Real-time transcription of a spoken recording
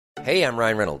Hey, I'm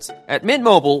Ryan Reynolds. At Mint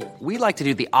Mobile, we like to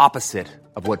do the opposite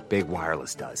of what Big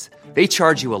Wireless does. They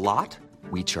charge you a lot,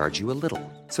 we charge you a little.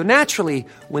 So naturally,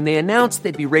 when they announced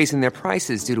they'd be raising their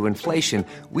prices due to inflation,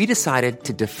 we decided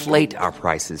to deflate our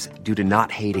prices due to not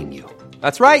hating you.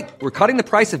 That's right. We're cutting the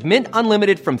price of Mint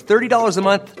Unlimited from $30 a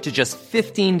month to just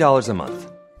 $15 a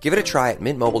month. Give it a try at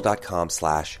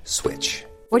mintmobile.com/switch.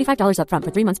 $45 up front for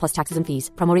 3 months plus taxes and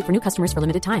fees. Promo rate for new customers for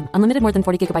limited time. Unlimited more than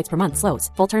 40 gigabytes per month. Slows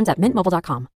full terms at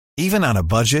mintmobile.com. Even on a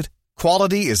budget,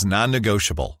 quality is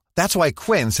non-negotiable. That's why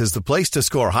Quince is the place to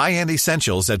score high-end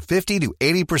essentials at 50 to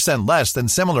 80% less than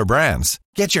similar brands.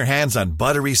 Get your hands on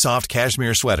buttery soft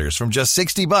cashmere sweaters from just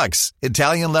 $60,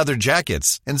 Italian leather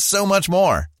jackets, and so much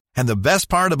more. And the best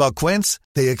part about Quince,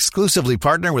 they exclusively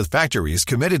partner with factories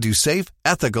committed to safe,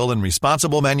 ethical, and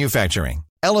responsible manufacturing.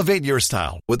 Elevate your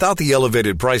style without the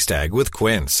elevated price tag with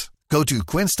Quince. Go to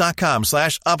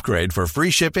quince.com/upgrade for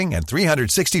free shipping and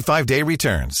 365-day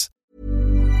returns.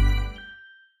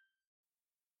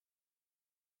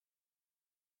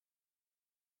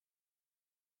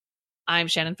 I'm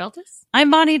Shannon Feltus.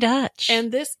 I'm Bonnie Dutch.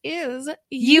 And this is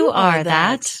You Are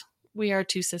That. We are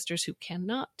two sisters who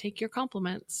cannot take your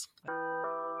compliments.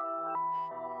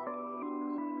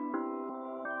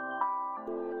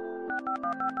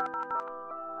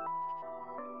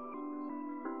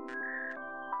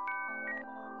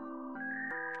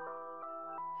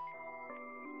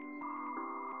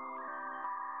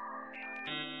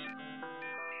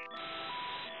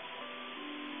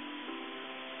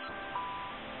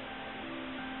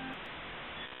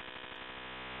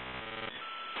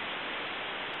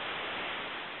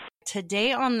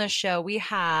 Today on the show, we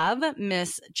have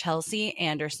Miss Chelsea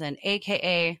Anderson,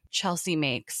 aka Chelsea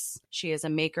Makes. She is a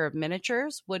maker of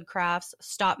miniatures, wood crafts,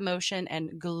 stop motion,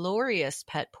 and glorious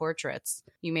pet portraits.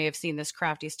 You may have seen this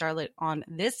crafty starlet on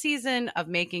this season of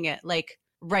Making It, like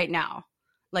right now.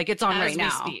 Like it's on right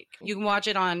now. Speak. You can watch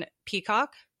it on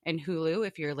Peacock and Hulu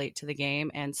if you're late to the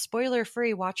game. And spoiler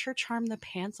free, watch her charm the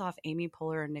pants off Amy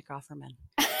Poehler and Nick Offerman.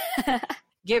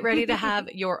 Get ready to have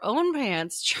your own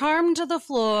pants charmed to the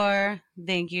floor.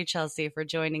 Thank you, Chelsea, for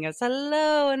joining us.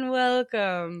 Hello and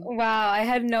welcome. Wow, I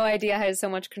had no idea I had so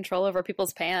much control over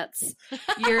people's pants.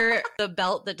 You're the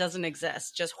belt that doesn't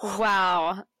exist. Just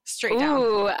wow. Straight down.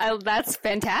 Ooh, that's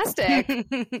fantastic.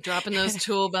 Dropping those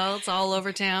tool belts all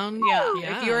over town. Yeah.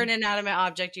 If you're an inanimate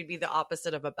object, you'd be the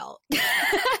opposite of a belt.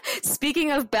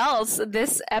 Speaking of belts,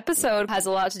 this episode has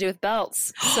a lot to do with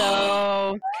belts.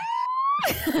 So...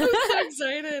 I'm so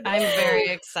excited. I'm very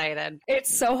excited.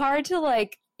 It's so hard to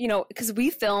because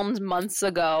we filmed months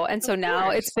ago, and so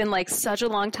now it's been such a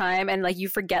long time, and you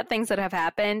forget things that have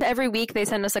happened. Every week they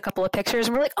send us a couple of pictures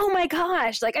and we're like, oh my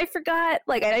gosh, I forgot,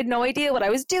 I had no idea what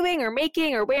I was doing or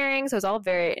making or wearing, so it's all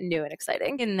very new and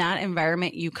exciting. In that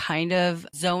environment, you kind of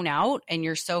zone out and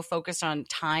you're so focused on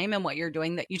time and what you're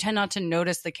doing that you tend not to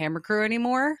notice the camera crew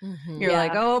anymore. Mm-hmm. You're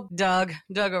like, oh, Doug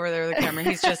over there with the camera,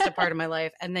 he's just a part of my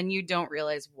life, and then you don't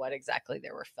realize what exactly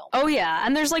they were filming. Oh yeah,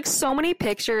 and there's so many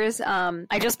pictures.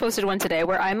 I just posted one today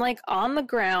where I'm on the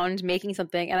ground making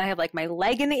something and I have my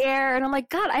leg in the air and I'm like,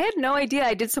 God, I had no idea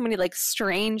I did so many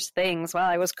strange things while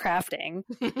I was crafting.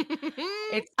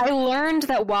 I learned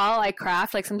that while I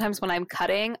craft, sometimes when I'm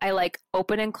cutting, I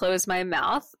open and close my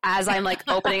mouth as I'm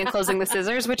opening and closing the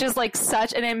scissors, which is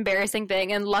such an embarrassing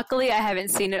thing. And luckily I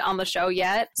haven't seen it on the show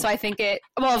yet. So I think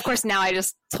of course now I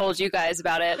just told you guys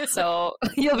about it. So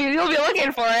you'll be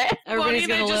looking for it. Everybody's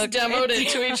going to look. Demoed it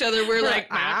to each other. We're like,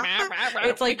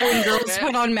 it's like when girls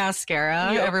put on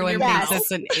mascara, everyone thinks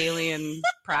it's an alien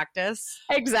practice.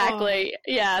 Exactly.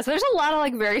 Yeah. So there's a lot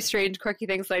of very strange, quirky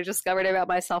things that I discovered about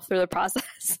myself through the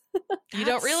process. You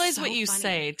don't realize what you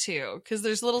say too, because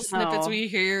there's little snippets where you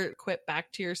hear quip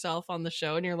back to yourself on the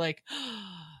show and you're like,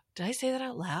 oh, did I say that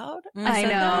out loud? I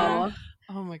know. That?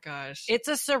 Oh my gosh. It's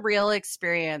a surreal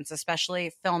experience,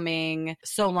 especially filming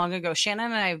so long ago. Shannon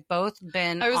and I have both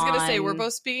been I was going to say, we're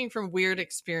both speaking from weird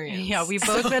experience. Yeah, we've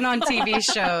both been on TV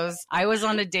shows. I was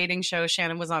on a dating show.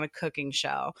 Shannon was on a cooking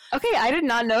show. Okay, I did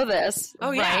not know this.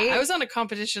 Oh, yeah. Right? I was on a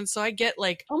competition, so I get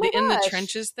the in the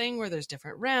trenches thing where there's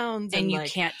different rounds. And you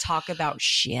can't talk about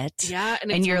shit. Yeah,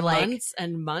 and you're months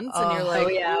and months, and you're like,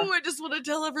 I just want to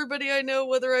tell everybody I know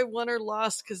whether I won or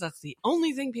lost, because that's the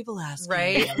only thing people ask.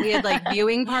 Right? We had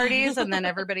viewing parties, and then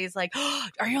everybody's like, oh,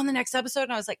 are you on the next episode?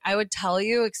 And I was like, I would tell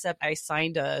you, except I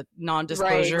signed a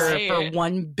non-disclosure for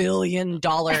 $1 billion,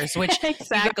 which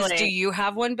exactly. Do you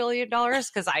have $1 billion?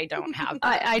 Because I don't have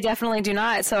that. I definitely do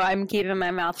not, so I'm keeping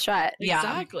my mouth shut. Yeah.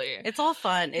 Exactly. It's all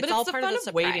fun. It's all part of the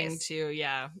surprise. Waiting too.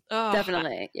 Yeah. Oh,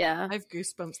 Definitely. Yeah. I have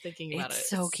goosebumps thinking about it. It's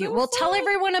so cute. Well, tell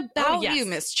everyone about you,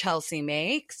 Miss Chelsea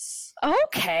Makes.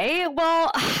 Okay. Well,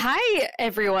 hi,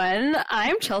 everyone.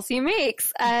 I'm Chelsea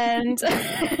Makes, and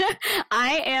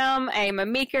I am a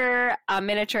maker, a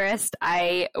miniaturist.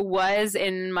 I was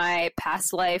in my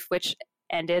past life, which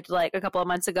ended like a couple of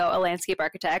months ago, a landscape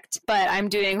architect, but I'm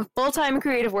doing full-time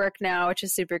creative work now, which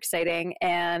is super exciting.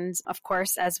 And of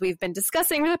course, as we've been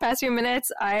discussing for the past few minutes,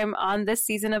 I'm on this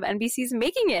season of NBC's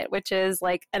Making It, which is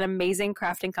like an amazing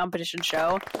crafting competition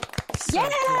show. So yeah,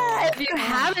 cool. If you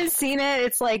haven't seen it,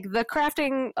 it's like the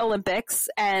Crafting Olympics,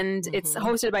 and it's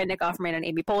hosted by Nick Offerman and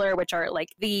Amy Poehler, which are like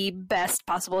the best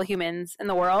possible humans in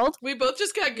the world. We both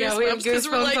just got Yeah, we have goosebumps because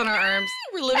we're like, on our arms.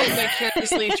 we're living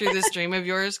vicariously through this dream of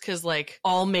yours because like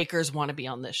all makers want to be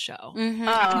on this show. Mm-hmm.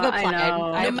 I applied. know.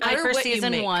 I No applied matter for what you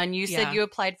season make. 1. You Yeah. said you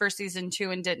applied for season 2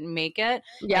 and didn't make it.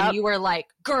 Yep. And you were like,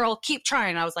 girl, keep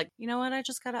trying. I was like, you know what? I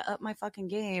just got to up my fucking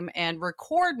game and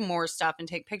record more stuff and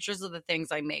take pictures of the things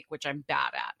I make, which I'm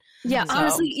bad at. Yeah, So-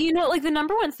 honestly, you know, like the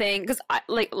number one thing, because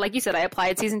like you said, I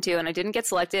applied season 2 and I didn't get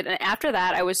selected. And after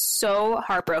that, I was so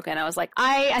heartbroken. I was like,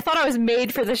 I thought I was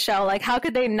made for the show. Like, how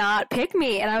could they not pick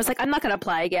me? And I was like, I'm not going to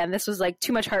apply again. This was like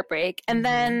too much heartbreak. And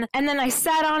then I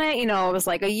sat on it, you know, it was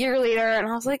like a year later, and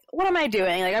I was like, what am I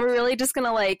doing? Like, I'm really just going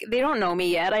to like, they don't know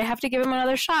me yet. I have to give them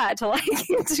another shot to like,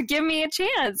 to give me a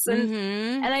chance. And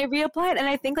Mm-hmm. and I reapplied, and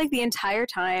I think like the entire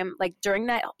time, like during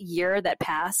that year that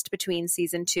passed between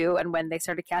season 2 and when they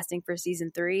started casting for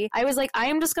season 3, I was like, I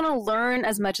am just going to learn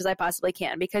as much as I possibly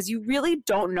can, because you really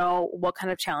don't know what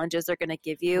kind of challenges they're going to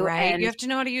give you. Right. And You have to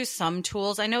know how to use some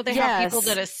tools. I know they have people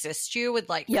Yes. that assist you with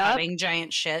like Yep. cutting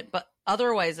giant shit, but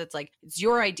otherwise it's like, it's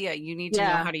your idea. You need to know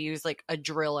Yeah. how to use like a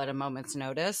drill at a moment's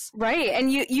notice. Right.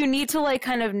 And you need to like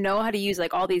kind of know how to use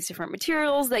like all these different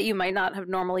materials that you might not have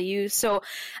normally used. So,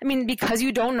 I mean, because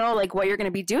you don't know like what you're going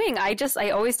to be doing, I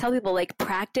always tell people like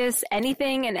practice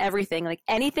anything and everything, like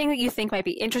anything that you think might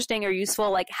be interesting or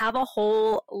useful, like have a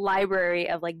whole library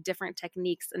of like different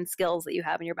techniques and skills that you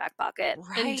have in your back pocket.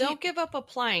 And don't give up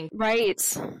applying. Right.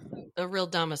 A real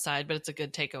dumb aside, but it's a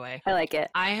good takeaway. I like it.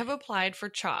 I have applied for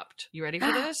Chopped. You ready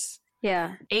for this?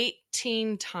 Yeah.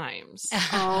 18 times.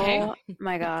 Oh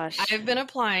my gosh. I've been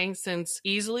applying since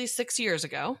easily 6 years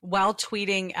ago. While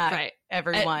tweeting at Right.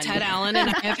 everyone. Ted Allen and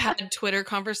I have had Twitter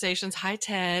conversations. Hi,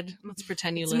 Ted. Let's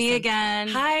pretend you It's listen. me again.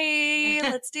 Hi.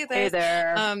 Let's do this. Hey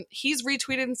there. He's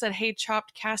retweeted and said, hey,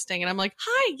 Chopped casting. And I'm like,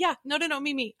 hi. Yeah. No,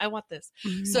 me. I want this.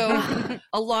 So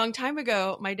a long time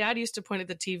ago, my dad used to point at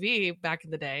the TV back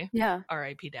in the day. Yeah.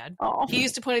 R.I.P. Dad. Oh. He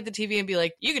used to point at the TV and be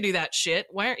like, you can do that shit.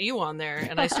 Why aren't you on there?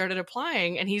 And I started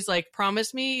applying, and he's like,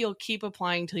 promise me you'll keep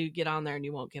applying till you get on there and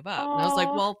you won't give up. And I was like,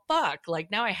 Aw. well, fuck. Like,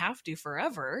 now I have to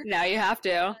forever. Now you have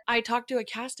to. I talked to a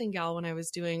casting gal when I was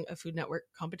doing a Food Network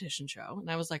competition show, and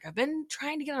I was like, I've been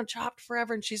trying to get on Chopped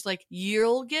forever. And she's like,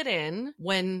 you'll get in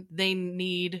when they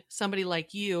need somebody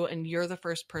like you, and you're the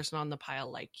first person on the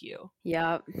pile like you.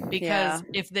 Yep. Because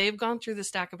if they've gone through the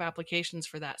stack of applications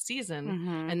for that season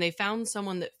Mhm. and they found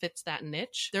someone that fits that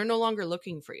niche, they're no longer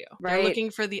looking for you. They're Right.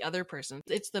 looking for the other person.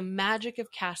 It's the magic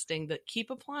of casting that keep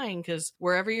applying, because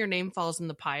wherever your name falls in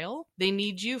the pile, they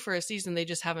need you for a season. They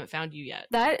just haven't found you yet.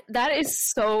 That is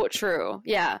so true.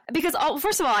 Yeah. Because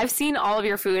first of all, I've seen all of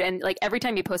your food, and like every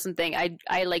time you post something,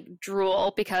 I like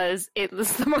drool because it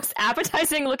was the most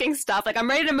appetizing looking stuff. Like I'm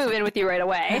ready to move in with you right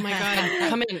away. Oh my God.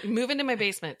 Come in. Move into my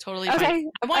basement. Totally Okay. fine.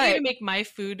 I want All you right. to make my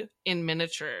food in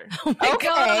miniature. Oh my Okay.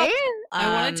 God. I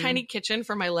want a Um, tiny kitchen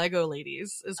for my Lego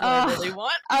ladies is what I Oh. really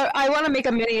want. I want to make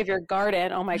a mini of your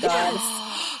garden. Oh my god.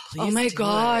 Oh Please my do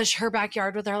gosh, her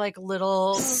backyard with her like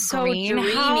little So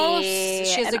greenhouse. dreamy,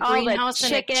 She has and a all the greenhouse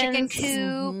and a chicken chickens. coop.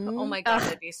 Mhm. Oh my god, Ugh.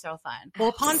 that'd be so fun. Well,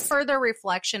 upon further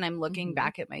reflection, I'm looking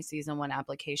back at my season 1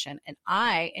 application, and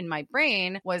I, in my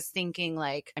brain, was thinking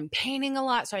like I'm painting a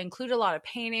lot, so I included a lot of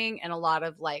painting and a lot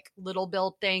of like little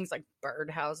build things like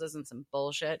birdhouses and some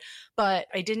bullshit. But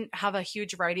I didn't have a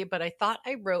huge variety. But I thought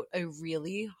I wrote a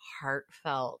really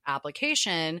heartfelt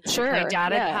application. Sure. My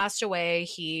dad yeah. had passed away.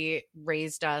 He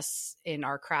raised us in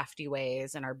our crafty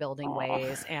ways and our building Aw.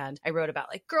 ways. And I wrote about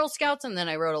like Girl Scouts, and then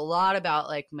I wrote a lot about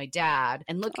like my dad.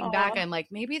 And looking back, Aw. I'm like,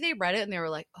 maybe they read it and they were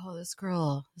like, oh, this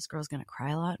girl's gonna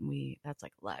cry a lot, and that's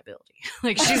like a liability.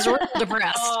 Like she's real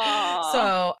depressed. Aw.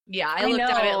 So yeah, I I looked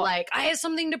at it know. like I have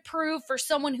something to prove for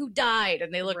someone who died,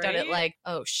 and they looked at it Right? like,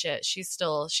 oh shit, she's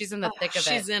in the thick of it.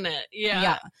 She's in it.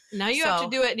 Yeah. Now you have to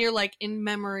do it, and you're like, in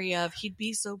memory of, he'd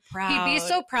be so proud. He'd be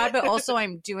so proud, but also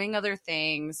I'm doing other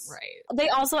things. Right. They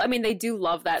also, I mean, they do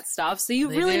love that stuff. So you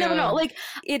really never know. Like,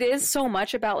 it is so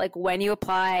much about like when you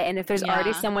apply and if there's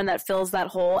already someone that fills that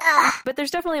hole. But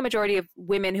there's definitely a majority of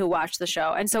women who watch the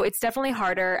show. And so it's definitely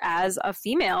harder as a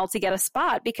female to get a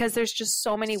spot because there's just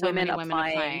so many women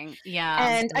applying. Yeah.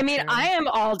 And I mean, I am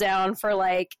all down for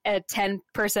like a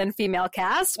 10% female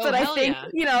cast, but I think,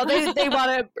 you know, they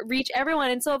want to reach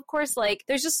everyone. And so of course, like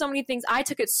there's just so many things. I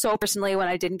took it so personally when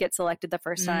I didn't get selected the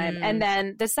first time. And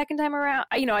then the second time around,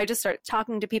 you know, I just started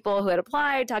talking to people who had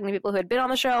applied, talking to people who had been on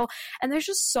the show. And there's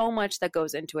just so much that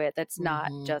goes into it that's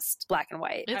not just black and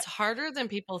white. It's harder than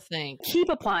people think. Keep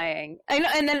applying. I know,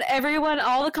 and then everyone,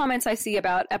 all the comments I see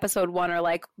about episode 1 are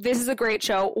like, this is a great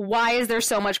show. Why is there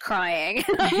so much crying?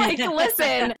 And I'm like,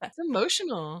 listen. It's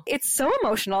emotional. It's so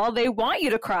emotional. They want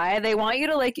you to cry. They want you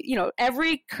to like, you know,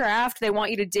 every craft, they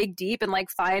want you to dig deep and like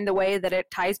find the way that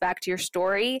it ties back to your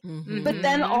story. But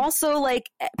then also like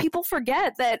people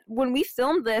forget that when we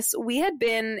filmed this, we had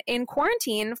been in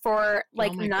quarantine for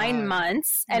like 9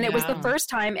 months. And it was the first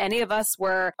time any of us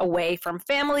were away from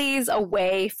families,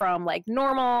 away from like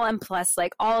normal, and plus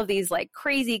like all of these like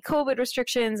crazy COVID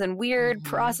restrictions and weird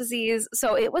processes.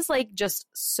 So it was like just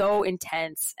so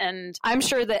intense. And I'm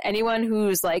sure that anyone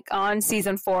who's like on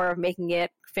season 4 of Making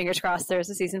It, fingers crossed there's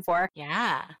a season 4.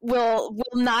 Yeah. Will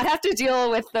not have to deal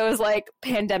with those like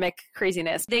pandemic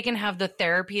craziness. They can have the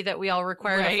therapy that we all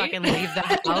require to fucking leave the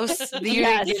house. You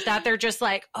get that they're just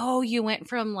like, oh, you went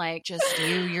from like just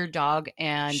you, your dog,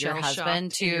 and your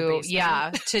husband to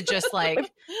to just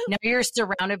like now you're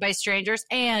surrounded by strangers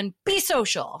and be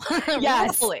social.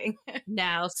 Yes.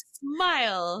 Now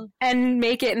smile. And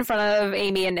make it in front of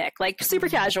Amy and Nick. Like super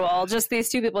casual. Just these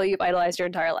two people you've idolized your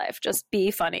entire life. Just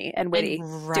be funny and witty.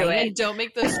 Do it. And don't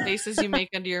make those faces you make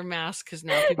under your mask because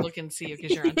now people can see you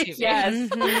because you're on TV. Yes.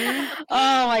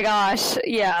 Oh my gosh.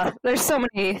 Yeah. There's so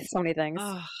many things.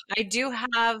 I do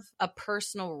have a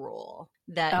personal rule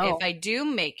that if I do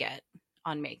make it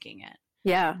on Making It,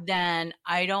 then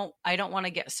I don't want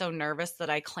to get so nervous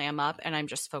that I clam up and I'm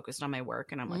just focused on my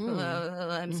work and I'm like,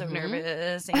 I'm so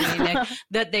nervous. And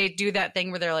that they do that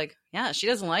thing where they're like, yeah, she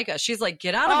doesn't like us. She's like,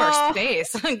 get out of our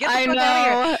space. Get the fuck out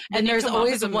of here. And there's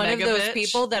always one of those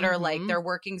people that are like, they're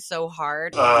working so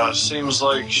hard. Seems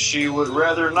like she would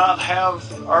rather not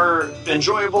have our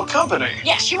enjoyable company.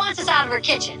 Yeah, she wants us out of her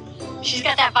kitchen. She's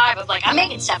got that vibe of like, I'm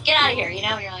making stuff, get out of here, you know?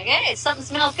 And you're like, hey, something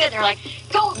smells good. And they're like,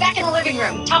 go back in the living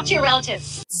room, talk to your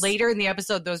relatives. Later in the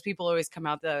episode, those people always come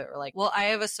out that are like, well, I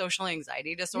have a social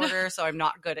anxiety disorder, so I'm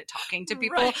not good at talking to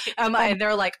people. And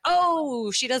they're like,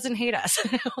 oh, she doesn't hate us.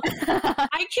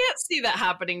 I can't see that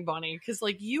happening, Bonnie, because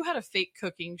like you had a fake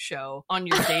cooking show on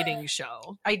your dating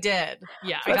show. I did.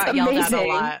 Yeah. I got yelled at a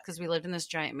lot because we lived in this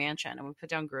giant mansion and we put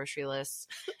down grocery lists.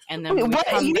 And then you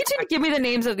need to give me the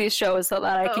names of these shows so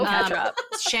that I can catch up.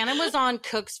 Shannon was on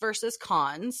Cooks versus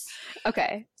Cons.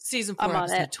 Okay. Season 4,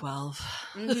 episode 12.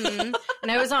 And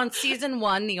I was on season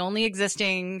 1, the only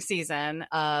existing season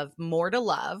of More to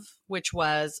Love, which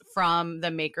was from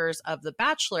the makers of The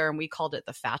Bachelor, and we called it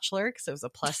The Fatchler because it was a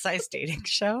plus-size dating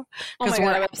show. Because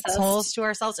we're assholes to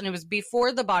ourselves, and it was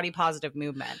before the body positive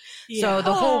movement. Yeah. So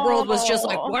the whole world was just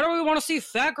like, why do we want to see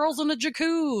fat girls in a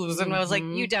jacuzzi? And I was like,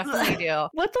 you definitely do.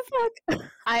 What the fuck?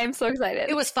 I am so excited.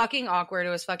 It was fucking awkward. It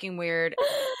was fucking weird.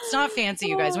 It's not fancy,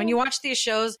 you guys. When you watch these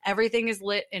shows, everything is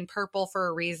lit in purple for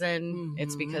a reason.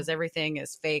 It's because everything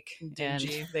is fake and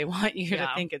they want you to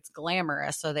think it's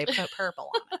glamorous, so they put purple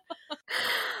on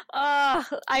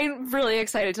it. I'm really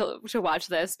excited to watch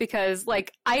this because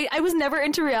like I was never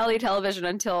into reality television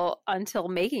until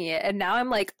Making It, and now I'm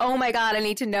like, oh my god, I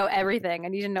need to know everything. I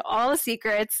need to know all the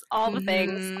secrets, all the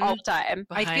things, all the time.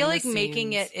 I feel like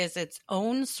Making It is its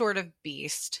own sort of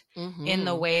beast in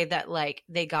the way that like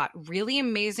they got really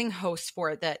amazing hosts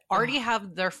for it that already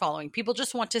have their following. People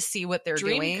just want to see what they're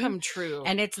doing. Dream come true.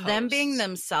 And it's them being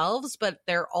themselves, but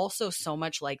they're also so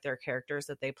much like their characters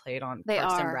that they played on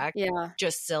Parks and Rec. Yeah.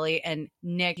 Just silly. And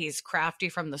Nick, he's crafty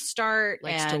from the start.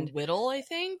 Likes to whittle, I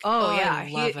think. Oh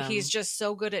yeah. He's just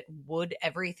so good at wood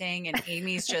everything. And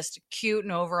Amy's just cute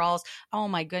in overalls. Oh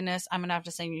my goodness. I'm going to have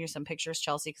to send you some pictures,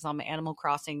 Chelsea, because on my Animal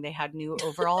Crossing, they had new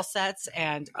overall sets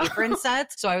and apron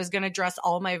sets. So I was going to dress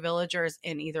all my villagers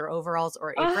in either overalls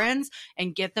or aprons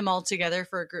and get them all together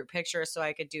for a group picture so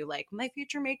I could do like my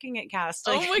future Making It cast,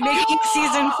 like making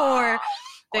season 4.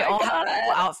 They my all have God.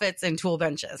 cool outfits and tool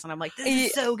benches. And I'm like, this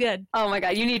is so good. Oh my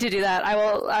God, you need to do that.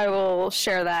 I will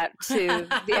share that to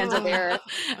the ends of the earth.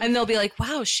 And they'll be like,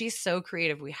 wow, she's so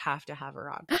creative. We have to have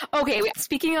her on. Okay,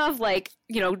 speaking of like,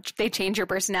 they change your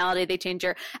personality, they change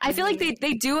your. I feel like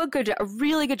they do a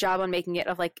really good job on making it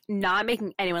of like not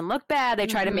making anyone look bad. They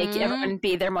try to make everyone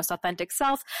be their most authentic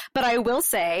self. But I will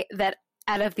say that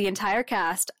out of the entire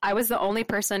cast, I was the only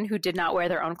person who did not wear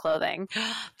their own clothing.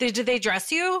 Did they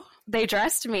dress you? They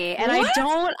dressed me, and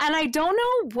What? I don't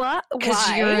know why.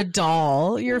 Because you're a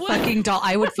doll. You're a fucking doll.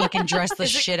 I would fucking dress the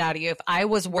shit out of you. If I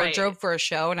was wardrobe for a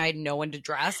show and I had no one to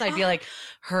dress, I'd be like,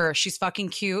 her, she's fucking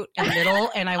cute and little,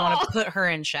 and I want to put her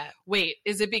in shit. Wait,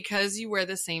 is it because you wear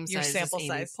the same Your size sample as Amy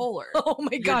size. Poehler? Oh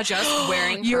my God. You're just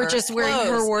wearing You're her just wearing her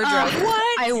clothes. wardrobe.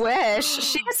 What? I wish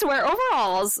she gets to wear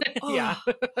overalls. Yeah.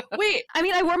 Wait, I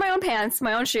mean, I wore my own pants,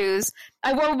 my own shoes.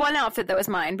 I wore one outfit that was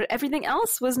mine, but everything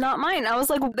else was not mine. I was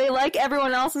like, they like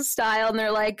everyone else's style, and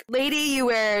they're like, lady, you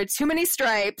wear too many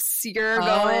stripes. You're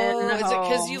going is it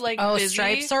because you like Oh, busy?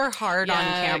 stripes are hard on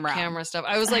camera. Camera stuff.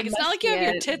 I was like, it's not like you have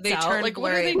your tits They out. turn Like,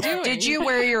 what are blurry. they doing? Did you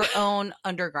wear your own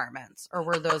undergarments, or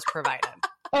were those provided?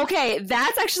 Okay,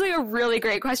 that's actually a really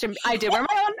great question. I did wear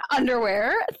my own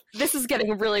underwear. This is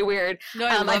getting really weird. No,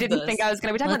 I love didn't this. think I was going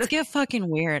to be talking Let's about get fucking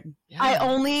weird. Yeah. I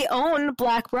only own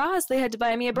black bras. They had to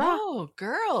buy me a bra. Oh,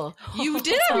 girl, you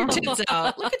did have your tits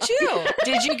out. Look at you.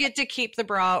 Did you get to keep the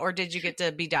bra, or did you get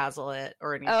to bedazzle it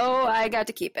or anything? Oh, I got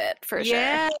to keep it for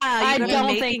Yeah, sure. I you gotta don't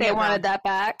making think they it, wanted bro. that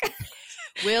back.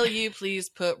 Will you please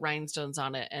put rhinestones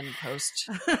on it and post?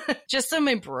 Just some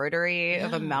embroidery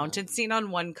of a mountain scene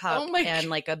on one cup Oh my and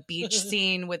like a beach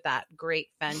scene with that great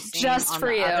fencing Just on for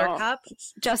the you. other cup.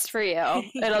 Just for you.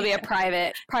 It'll be a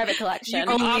private collection. You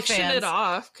can OnlyFans. auction it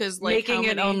off because like Making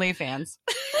how it many- OnlyFans.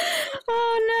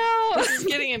 Oh no. This is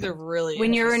getting into really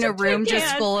When you're in a interesting- room just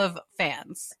can't. full of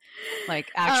fans. Like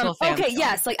actual fans. Okay,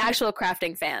 yes, like actual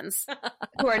crafting fans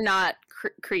who are not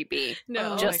creepy.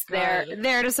 No, just oh my there God.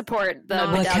 there to support the No.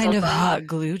 What kind bedazzled of bra. hot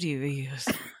glue do you use?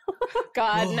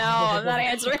 God, no, I'm not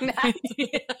answering that.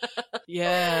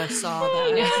 Yeah, saw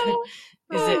Oh, that.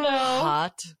 no. Is Oh, it no.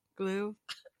 hot glue?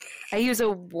 I use a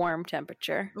warm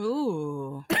temperature.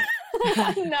 Ooh.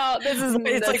 No, this is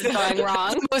It's like going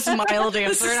wrong. the most mild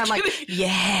This answer. is And I'm like, getting-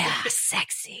 yeah,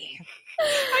 sexy.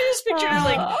 I just pictured her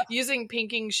like Oh. using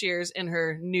pinking shears in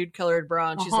her nude colored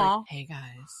bra, and she's Uh-huh. like, "Hey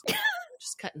guys,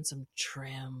 just cutting some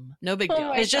trim. No big Oh deal.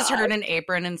 my It's just God. her in an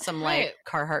apron and some like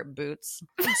Right. Carhartt boots.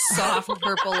 Soft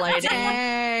purple lighting."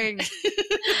 Dang.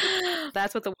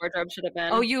 That's what the wardrobe should have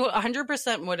been. Oh, you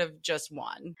 100% would have just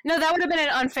won. No, that would have been an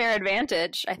unfair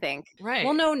advantage, I think. Right.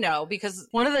 Well, no, because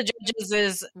one of the judges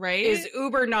is right.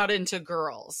 uber not into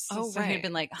girls. Oh, so right. he'd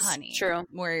been like, honey, true.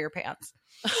 wear your pants.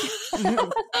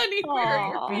 Honey, where are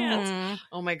your Aw. pants? Mhm.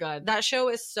 Oh my god. That show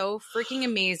is so freaking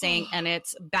amazing, and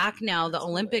it's back now. The That's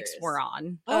Olympics hilarious. were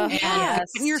on. Oh, And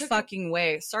yes. get in your Took- fucking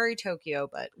way. Sorry, Tokyo,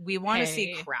 but we want to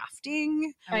see Hey. crafting.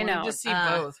 I wanted know. to see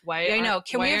Uh, both. Why? Yeah, I know.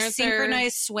 Can we why have aren't there-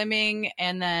 synchronized swimming,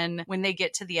 and then when they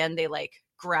get to the end, they like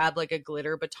grab like a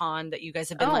glitter baton that you guys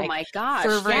have been Oh like my gosh.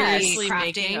 fervently Yes. Seriously crafting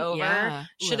making- over? yeah.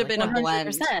 Ooh, Should I have been like a that. blend,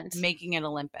 100%. making it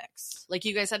Olympics. Like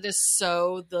you guys had to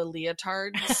sew the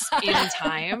leotards in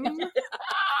time,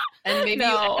 and maybe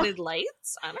No. you added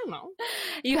lights. I don't know.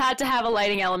 You had to have a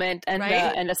lighting element and, Right?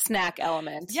 and a snack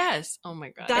element. Yes. Oh my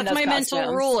god. That's those my mental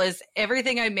costumes. rule: is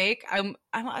everything I make, I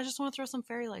just want to throw some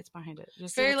fairy lights behind it.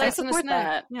 Just Fairy so I lights and a support snack.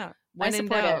 that. Yeah. When I in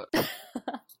support doubt. it.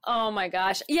 Oh my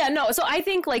gosh. Yeah, no. So I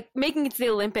think like making it to the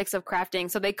Olympics of crafting,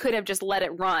 so they could have just let it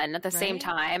run at the same Right.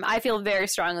 time. I feel very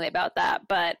strongly about that,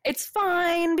 but it's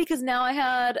fine because now I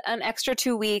had an extra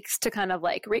 2 weeks to kind of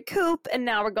like recoup, and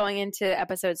now we're going into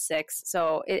episode 6.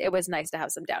 So it was nice to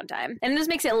have some downtime, and it just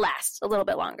makes it last a little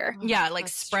bit longer. Yeah, it like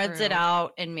That's spreads it true.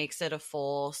 out and makes it a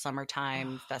full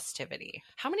summertime festivity.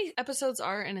 How many episodes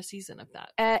are in a season of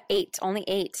that? 8, only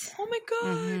 8. Oh my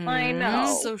god. Mhm. I know.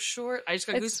 It's so short. I just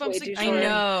got It's way goosebumps. too again. short. I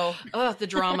know. Oh, the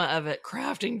drama of it.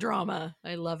 Crafting drama.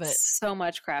 I love it. So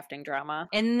much crafting drama.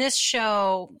 In this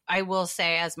show, I will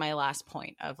say as my last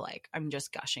point of like, I'm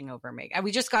just gushing over Meg.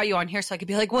 We just got you on here so I could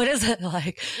be like, what is it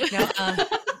like? No,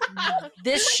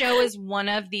 this show is one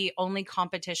of the only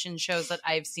competition shows that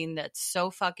I've seen that's so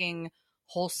fucking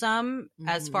wholesome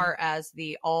as Mhm. far as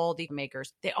all the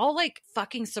makers. They all like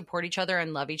fucking support each other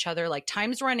and love each other. Like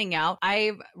time's running out.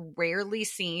 I've rarely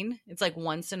seen, it's like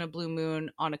once in a blue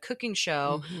moon on a cooking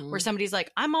show Mhm. where somebody's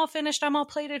like, I'm all finished, I'm all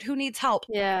plated, who needs help?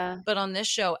 Yeah. But on this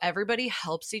show, everybody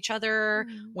helps each other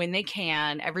when they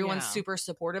can. Everyone's Yeah. super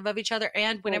supportive of each other.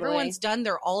 And when Totally. everyone's done,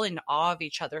 they're all in awe of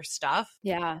each other's stuff.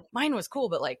 Yeah. Mine was cool,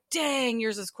 but like, dang,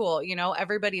 yours is cool. You know,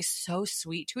 everybody's so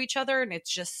sweet to each other. And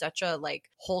it's just such a like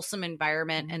wholesome environment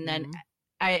environment. And then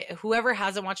whoever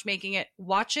hasn't watched Making It,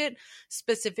 watch it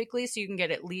specifically so you can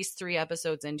get at least 3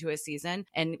 episodes into a season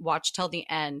and watch till the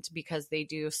end, because they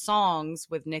do songs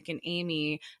with Nick and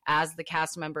Amy as the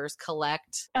cast members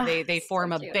collect. They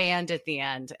form a band at the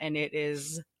end, and it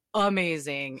is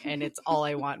amazing, and it's all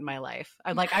I want in my life.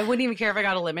 I'm like, I wouldn't even care if I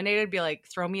got eliminated. Be like,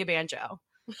 throw me a banjo.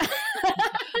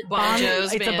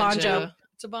 Banjo's It's a banjo.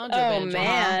 It's a banjo. Oh banjo.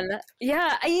 man.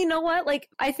 Yeah. You know what? Like,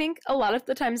 I think a lot of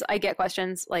the times I get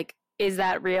questions like, is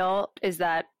that real? Is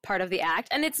that part of the act?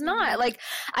 And it's not. Like,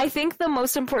 I think the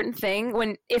most important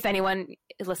thing if anyone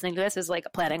is listening to this is like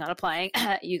planning on applying,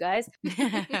 you guys.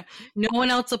 No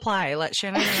one else apply. Let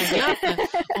Shannon and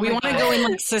I we want to go in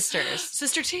like sisters.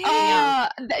 Sister team.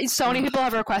 So many people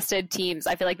have requested teams.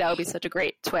 I feel like that would be such a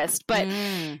great twist. But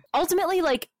ultimately,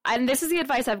 like, and this is the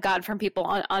advice I've gotten from people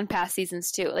on past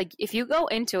seasons too. Like, if you go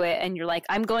into it and you're like,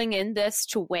 I'm going in this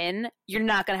to win, you're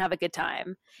not going to have a good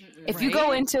time. If you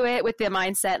go into it with the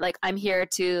mindset, like, I'm here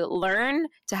to learn,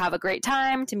 to have a great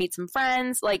time, to meet some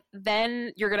friends, like,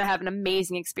 then you're going to have an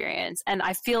amazing experience. And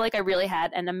I feel like I really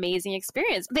had an amazing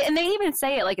experience. And they even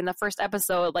say it like in the first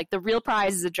episode, like, the real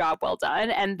prize is a job well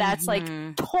done. And that's like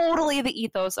totally the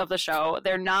ethos of the show.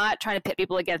 They're not trying to pit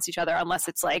people against each other unless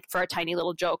it's like for a tiny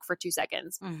little joke for 2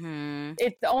 seconds.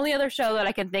 It's the only other show that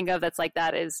I can think of that's like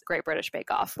that is Great British Bake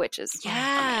Off, which is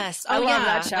yes. I love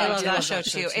that show. I love that show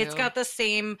too. It's got the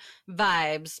same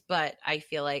vibes, but I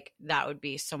feel like that would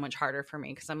be so much harder for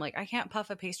me because I'm like, I can't puff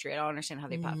a pastry. I don't understand how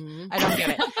they puff. I don't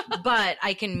get it. But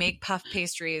I can make puff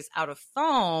pastries out of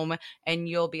foam, and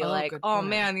you'll be like, oh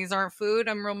man, these aren't food.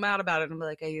 I'm real mad about it. I'm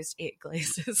like, I used 8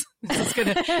 glazes. This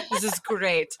is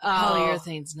great.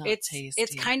 Polyurethane's not tasty.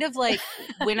 It's kind of like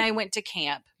when I went to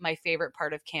camp, my favorite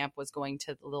part of camp was going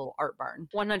to the little art barn.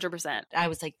 100%. I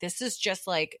was like, this is just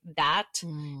like that.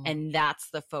 And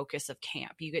that's the focus of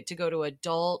camp. You get to go to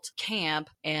adult camp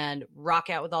and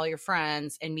rock out with all your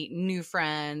friends and meet new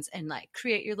friends and like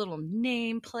create your little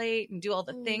nameplate and do all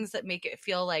the things that make it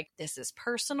feel like this is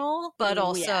personal, but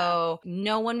also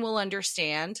no one will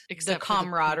understand the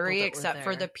camaraderie except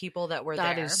for the people that were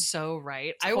there. That is so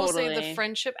right. I will say the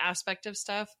friendship aspect of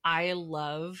stuff, I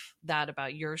love that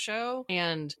about your show.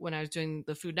 And when I was doing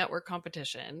the Food Network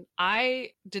competition, I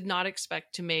did not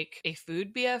expect to make a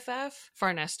food BFF.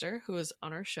 Farnester, who was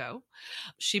on our show,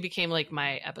 she became like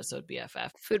my episode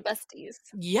BFF. Food besties.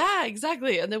 Yeah,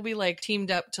 exactly. And then we like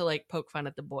teamed up to like poke fun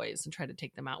at the boys and try to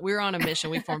take them out. We were on a mission.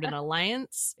 We formed an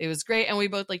alliance. It was great. And we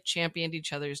both like championed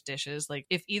each other's dishes. Like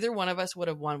if either one of us would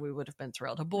have won, we would have been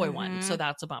thrilled. A boy won. So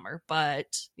that's a bummer. But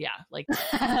yeah, like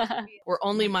we're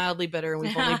only mildly bitter and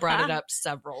we've only brought it up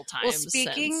several times. Well,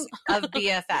 speaking of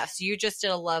BFFs, you just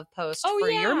did a love post for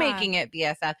your Making It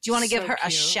BFF. Do you want to give her a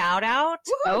shout out?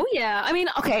 Oh yeah. I mean,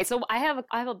 okay, so I have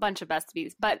a bunch of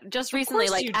besties, but just recently,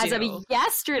 like as of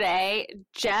yesterday,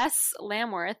 Jess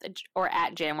Lamworth, or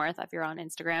at Jamworth if you're on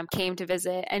Instagram, came to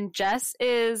visit, and Jess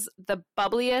is the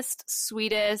bubbliest,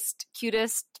 sweetest,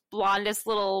 cutest, blondest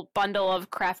little bundle of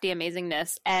crafty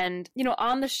amazingness. And you know,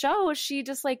 on the show, she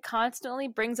just like constantly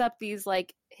brings up these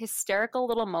like hysterical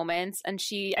little moments. And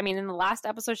in the last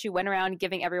episode, she went around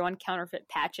giving everyone counterfeit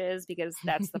patches because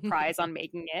that's the prize on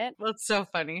Making It. That's so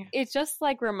funny. It just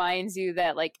like reminds you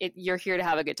that like you're here to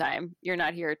have a good time. You're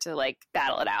not here to like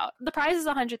battle it out. The prize is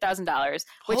 $100,000,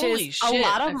 which is a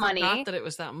lot of money. I forgot that it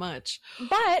was that much.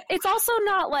 But it's also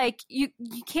not like you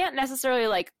can't necessarily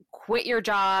like quit your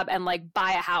job and like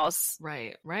buy a house.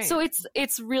 Right. So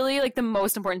it's really like the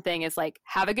most important thing is like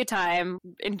have a good time,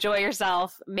 enjoy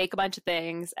yourself, make a bunch of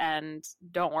things, and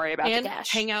don't worry about the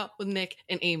cash. Hang out with Nick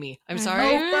and Amy. I'm sorry.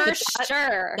 Oh, for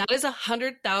sure. That is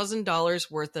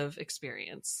 $100,000 worth of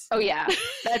experience. Oh yeah.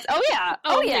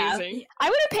 Amazing. I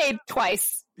would have paid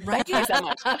twice. Right. So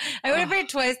much. I would have paid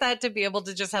twice that to be able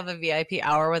to just have a VIP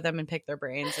hour with them and pick their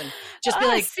brains and just be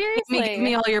like, seriously, give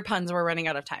me all your puns. We're running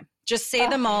out of time. Just say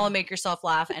them all and make yourself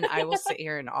laugh, and I will sit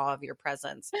here in awe of your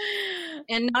presence.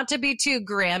 And not to be too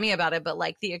Grammy about it, but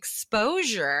like the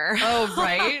exposure. Oh,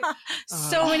 right.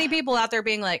 So many people out there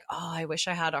being like, oh, I wish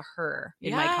I had a her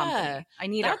in my company. I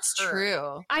need That's a her.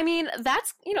 True. I mean,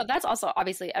 that's also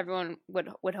obviously everyone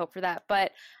would hope for that,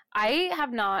 but I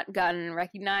have not gotten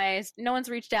recognized. No one's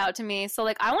reached out to me. So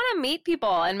like I want to meet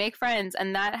people and make friends,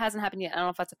 and that hasn't happened yet. I don't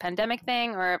know if that's a pandemic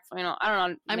thing or if, I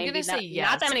don't know. I'm going to say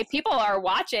yes. Not that many people are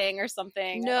watching or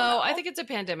something. No, I think it's a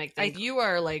pandemic thing. You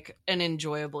are like an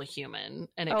enjoyable human,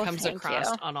 and it comes across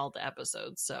on all the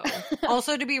episodes. So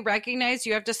also to be recognized,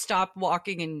 you have to stop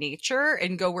walking in nature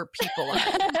and go where people are.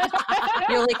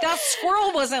 You're like, that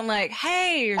squirrel wasn't like,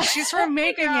 hey, she's from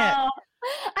Making It.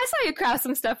 I saw you craft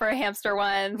some stuff for a hamster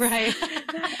once. Right.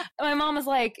 My mom was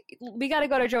like, we got to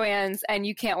go to Joann's and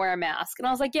you can't wear a mask. And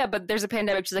I was like, yeah, but there's a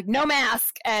pandemic. She's like, no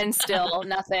mask. And still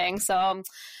nothing. So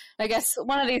I guess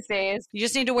one of these days. You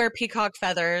just need to wear peacock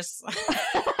feathers.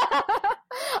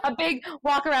 A big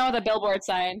walk around with a billboard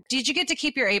sign. Did you get to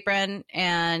keep your apron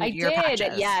and your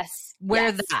patches? Yes. Wear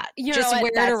yes. that. You just know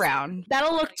wear it around.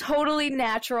 That'll look totally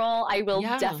natural. I will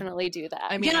Yeah. definitely do that.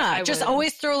 I mean, yeah, I just would.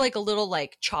 always throw like a little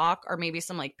like chalk or maybe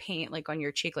some like paint like on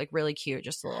your cheek, like really cute,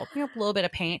 just a little bit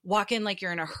of paint. Walk in like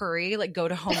you're in a hurry, like go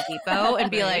to Home Depot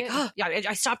and be like, oh, yeah,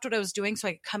 I stopped what I was doing so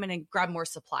I could come in and grab more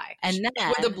supply. And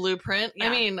then with a blueprint. Yeah. I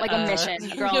mean, like a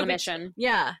mission, a girl on a mission.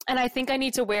 yeah, And I think I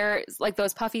need to wear like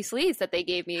those puffy sleeves that they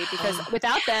gave me because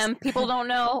without them, people don't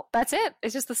know. That's it.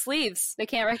 It's just the sleeves. They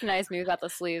can't recognize me without the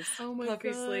sleeves. Oh my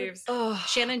puffy God. sleeves. Oh.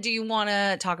 Shannon, do you want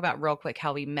to talk about real quick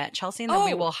how we met Chelsea, and then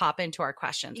we Oh. will hop into our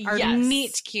questions, our Yes.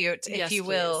 meet cute, if Yes, you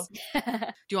will. Do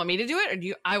you want me to do it, or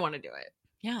do I want to do it?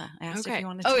 Yeah, I asked Okay. if you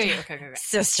wanted to Oh, do yeah. it. Okay.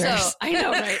 Sisters. So I know,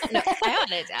 right? No, I want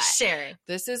to do it. Sharing.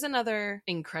 This is another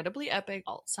incredibly epic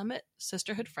Alt Summit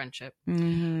sisterhood friendship.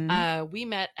 Mm-hmm. We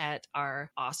met at our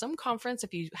awesome conference.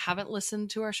 If you haven't listened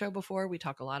to our show before, we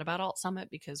talk a lot about Alt Summit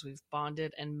because we've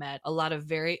bonded and met a lot of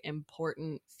very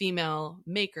important female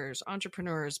makers,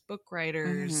 entrepreneurs, book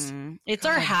writers. Mhm. It's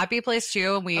our God. happy place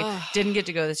too, and we Ugh. didn't get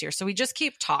to go this year, so we just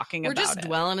keep talking We're about just it.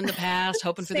 dwelling in the past,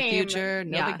 hoping for the Same. future.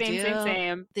 No Yeah. big Same, deal.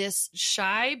 same. This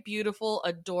shy, beautiful,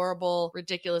 adorable,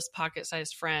 ridiculous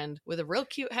pocket-sized friend with a real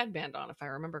cute headband on, if I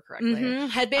remember correctly. Mhm.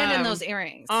 Headband and Um, those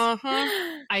earrings. Uh-huh.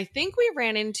 I think we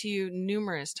ran into you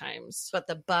numerous times. But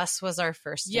the bus was our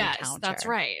first Yes, encounter. that's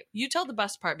right. You tell the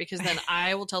best part because then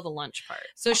I will tell the lunch part.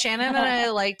 So Shannon and I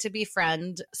like to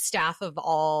befriend staff of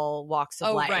all walks of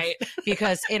Oh, life. right.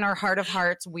 Because in our heart of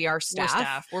hearts, we are We're staff.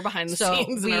 staff. We're behind the So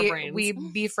scenes in our brains. we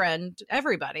befriend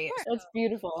everybody. That's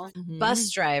beautiful. Mhm.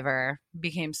 Bus driver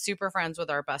became super friends with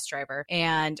our bus driver,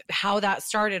 and how that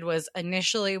started was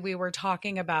initially we were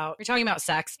talking about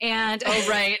sex, and Oh,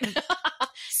 right.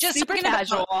 just Super talking about-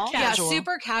 casual. Casual. Yeah,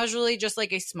 super casually, just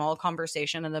like a small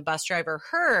conversation. And the bus driver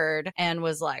heard and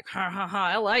was like, ha, ha, ha,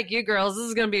 I like you girls. This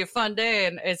is going to be a fun day.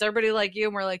 And is everybody like you?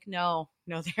 And we're like, no,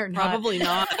 they're not. Probably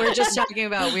not. We're just talking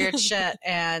about weird shit.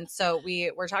 And so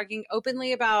we were talking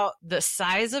openly about the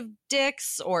size of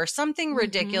dicks or something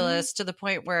ridiculous to the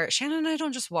point where Shannon and I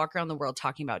don't just walk around the world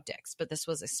talking about dicks, but this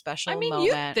was a special I mean, moment.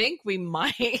 you think we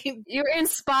might. You're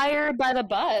inspired by the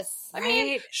bus. I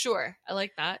mean, sure. I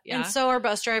like that. Yeah. And so our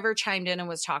bus driver chimed in and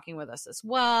was talking with us as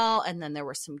well. And then there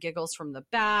were some giggles from the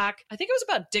back. I think it was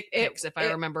about dick pics, if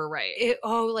I remember right.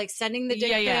 Like sending the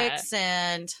dick Yeah. pics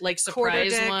and like quarter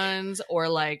surprise dick. ones or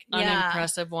like Yeah.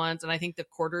 unimpressive ones. And I think the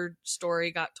quarter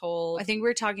story got told. I think we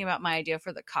were talking about my idea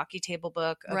for the cocky table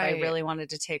book. Of Right. I really wanted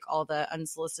to take all the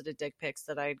unsolicited dick pics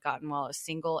that I had gotten while I was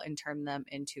single and turn them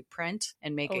into print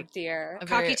and make Oh a dear. a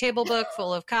cocky very- table book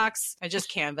full of cocks. I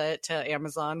just Canva it to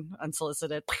Amazon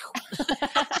unsolicited.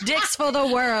 Dicks for the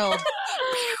world.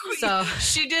 So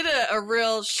she did a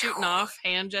real shooting off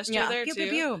hand gesture Yeah. there Pew, too,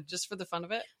 pew, pew. just for the fun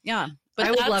of it. yeah, But I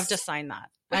would that's- love to sign that.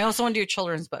 I also want to do a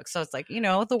children's book. So it's like,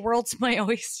 the world's my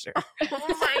oyster. Oh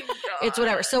my god, It's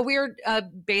whatever. So we're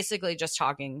basically just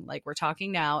talking like we're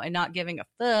talking now and not giving a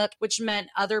fuck, which meant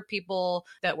other people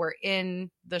that were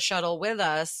in the shuttle with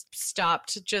us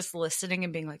stopped just listening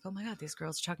and being like, oh my God, these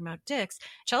girls are talking about dicks.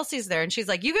 Chelsea's there and she's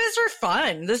like, you guys are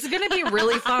fun. This is going to be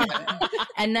really fun.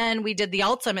 And then we did the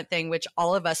Alt Summit thing, which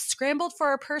all of us scrambled for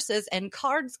our purses and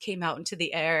cards came out into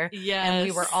the air. Yes. And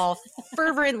we were all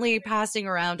fervently passing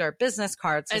around our business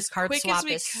cards. As This card quick as swap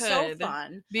we is so could.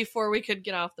 fun. before we could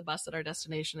get off the bus at our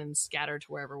destination and scatter to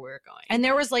wherever we were going. And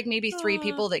there was like maybe 3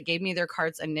 people that gave me their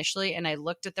cards initially, and I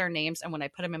looked at their names, and when I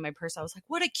put them in my purse, I was like,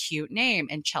 "What a cute name!"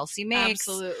 And Chelsea Makes.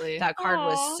 Absolutely. That card Aw.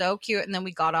 was so cute. And then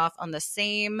we got off on the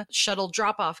same shuttle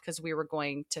drop off because we were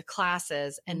going to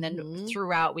classes, and then Mhm.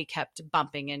 throughout we kept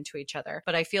bumping into each other.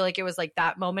 But I feel like it was like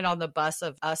that moment on the bus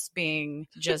of us being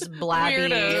just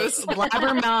blabby, Weirdos.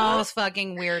 blabbermouth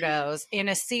fucking weirdos in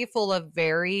a sea full of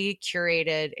very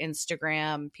curated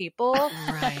Instagram people.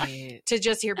 Right. To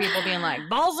just hear people being like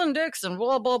balls and dicks and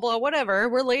blah blah blah, whatever,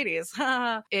 we're ladies.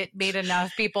 It made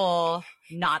enough people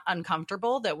not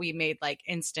uncomfortable that we made like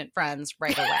instant friends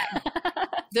right away.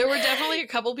 There were definitely a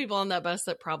couple people on that bus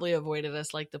that probably avoided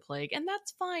us like the plague, and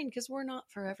that's fine because we're not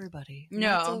for everybody. And No.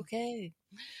 that's okay.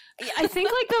 I think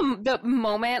like the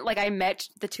moment like I met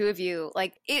the two of you,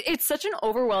 like it's such an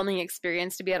overwhelming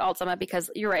experience to be at Alt Summit because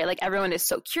you're right, like everyone is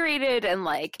so curated and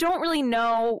like don't really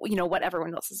know, you know, what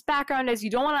everyone else's background is. You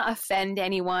don't want to offend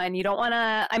anyone. You don't want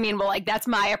to. I mean, well, like that's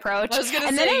my approach. I was gonna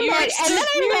and say, then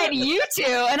I met you two,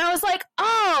 and I was like,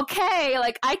 oh, okay,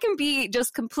 like I can be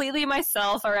just completely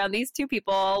myself around these two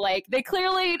people. Like they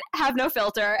clearly have no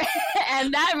filter,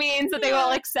 and that means that they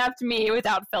will accept me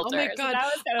without filters. Oh my God. So that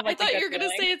was kind of like I thought you were going to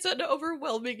say it's an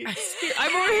overwhelming experience.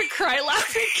 I'm over here cry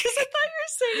laughing because I thought you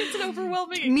were saying it's an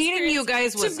overwhelming experience. Meeting you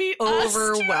guys was meet us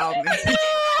overwhelming.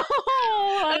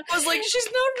 I was like, she's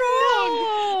not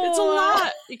wrong. It's a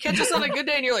lot. You catch us on a good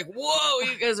day and you're like, whoa,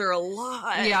 you guys are a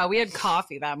lot. Yeah, we had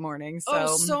coffee that morning,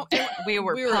 so we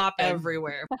were popping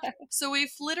everywhere. So we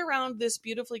flit around this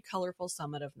beautifully colorful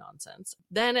summit of nonsense.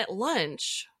 Then at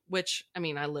lunch, which, I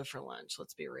mean, I live for lunch,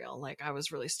 let's be real. Like, I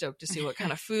was really stoked to see what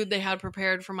kind of food they had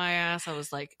prepared for my ass. I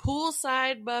was like,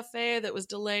 poolside buffet that was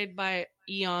delayed by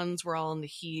eons. We're all in the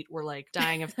heat. We're like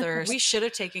dying of thirst. we should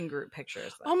have taken group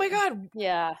pictures. Oh my God.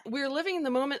 Yeah. We were living in the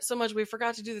moment so much we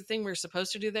forgot to do the thing we were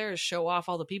supposed to do there is show off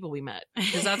all the people we met.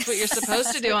 Because that's what you're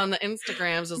supposed to do on the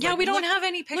Instagrams. Is Yeah, like, we don't look, have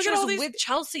any pictures all these- with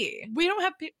Chelsea. we don't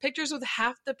have pictures with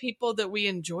half the people that we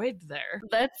enjoyed there.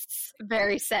 That's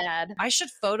very sad. I should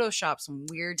Photoshop some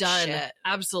weird Done. shit.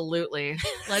 Absolutely.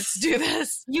 Let's do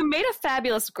this. You made a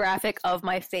fabulous graphic of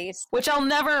my face, which I'll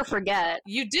never forget.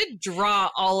 You did draw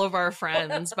all of our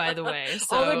friends, by the way.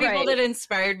 So All the people Right. that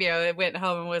inspired me, I went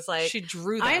home and was like, she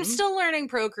drew them. I'm still learning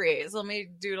Procreate, so let me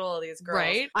doodle all these girls.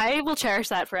 right. I will cherish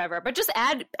that forever. But just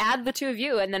add the two of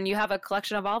you, and then you have a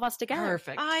collection of all of us together.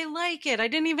 Perfect. I like it. I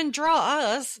didn't even draw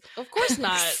us. Of course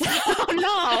not.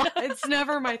 Oh no! It's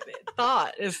never my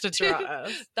thought is to draw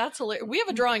us. That's hilarious. We have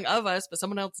a drawing of us, but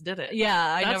someone else did it. Yeah,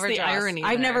 I That's never the draw us. irony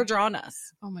I've there. never drawn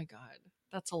us. Oh my God.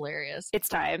 That's hilarious. It's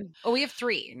time. Oh, we have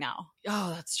 3 now.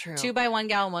 Oh, that's true. 2 by one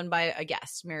gal, 1 by a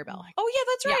guest, Mirabelle. Oh yeah,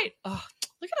 that's Yeah. right. Oh,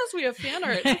 look at us. We have fan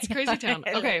art. It's crazy town.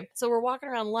 Okay. So we're walking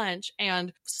around lunch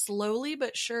and slowly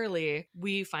but surely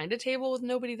we find a table with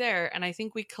nobody there. And I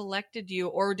think we collected you,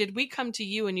 or did we come to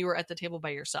you and you were at the table by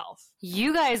yourself?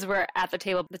 You guys were at the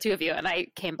table, the two of you, and I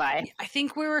came by. I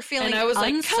think we were feeling And I was like,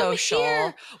 come unsocial.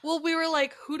 here. Well, we were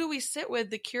like, who do we sit with?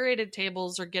 The curated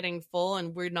tables are getting full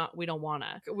and we don't want to want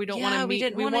to meet. We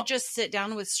didn't want to want- just sit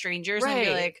down with strangers and be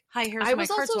Right. like, hi, here's I my was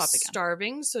card also swap again.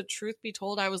 starving, so truth be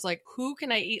told, I was like, who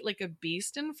can I eat like a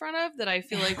beast in front of that I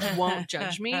feel like won't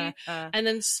judge me? And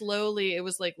then slowly it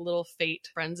was like little fate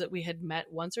friends that we had met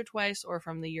once or twice or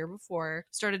from the year before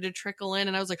started to trickle in,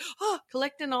 and I was like, oh,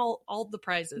 collecting all the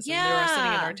prizes. And they were sitting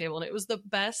at Yeah. our table, and it was the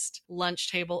best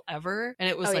lunch table ever. And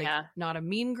it was Oh, like yeah. not a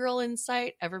mean girl in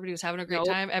sight. Everybody was having a great Nope.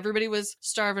 time. Everybody was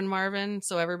starving Marvin,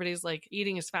 so everybody's like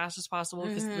eating as fast as possible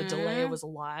because the delay was a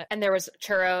lot. And there was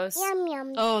churros.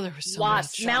 Oh, there was so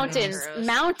Lots, many mountains, churros.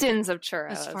 mountains of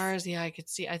churros. As far as the eye could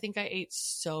see, I think I ate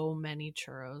so many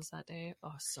churros that day.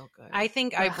 Oh, so good. I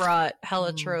think I brought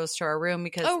hella Mm. churros to our room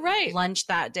because Oh, right. lunch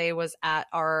that day was at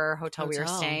our hotel we were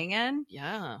Hotel. staying in.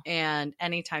 Yeah. And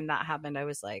anytime that happened, I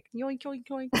was like, yoink, yoink,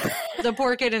 yoink. The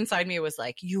poor kid inside me was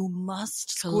like, you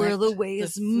must squirrel Collect away the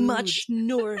as much food.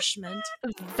 nourishment.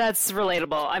 That's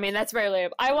relatable. I mean, that's very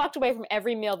relatable. I walked away from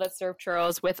every meal that served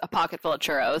churros with a pocket full of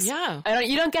churros. Yeah.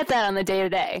 You don't get that on the day to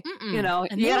day. Mm-mm. You know,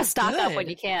 And you they gotta were stock up good. when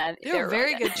you can. They were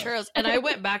very really good churros. And I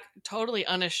went back totally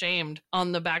unashamed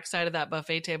on the backside of that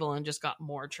buffet table and just got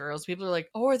more churros. People are like,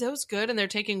 oh, are those good? And they're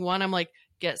taking one. I'm like,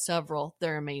 get several.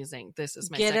 They're amazing. This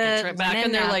is my Get second a trip back. linen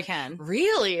And they're like, napkin.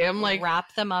 really? I'm like,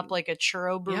 wrap them up like a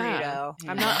churro burrito.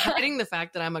 I'm not hiding the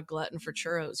fact that I'm a glutton for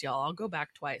churros, y'all. I'll go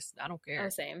back twice. I don't Oh, care.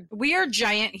 same. We are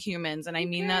giant humans, and I Who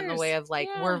mean that in the cares? way of like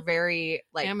Yeah. we're very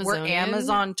like we're Amazonian.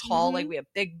 Amazon tall, Mhm. like we have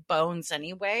big bones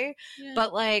anyway. Yeah.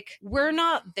 But like we're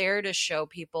not there to show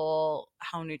people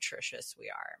how nutritious we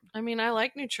are. I mean, I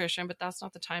like nutrition, but that's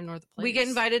not the time nor the place. We get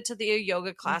invited to the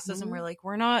yoga classes, Mhm. and we're like,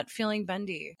 we're not feeling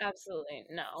bendy. Absolutely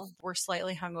no. We're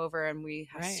slightly hungover, and we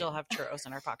Right. still have churros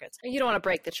in our pockets. You don't want to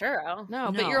break the churro. No,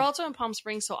 but you're also in Palm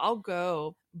Springs, so I'll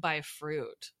go buy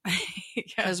fruit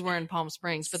because we're in Palm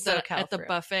Springs. But then SoCal at the fruit.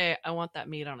 buffet, I want that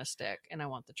meat on a stick and I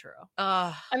want the churro.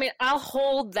 Uh, I mean, I'll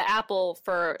hold the apple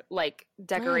for like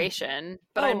decoration,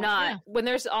 but I'm Oh, not. yeah. When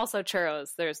there's also churros,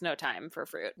 there's no time for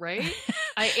fruit. Right?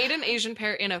 I ate an Asian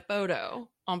pear in a photo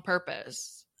on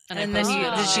purpose. And then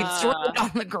she threw it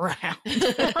on the ground.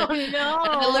 Oh no!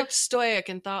 And I looked stoic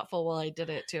and thoughtful while I did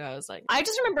it too. I was like, I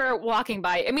just remember walking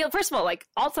by. I mean, first of all, like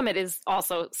Alt Summit is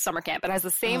also summer camp. It has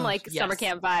the same summer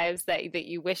camp vibes that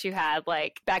you wish you had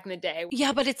like back in the day.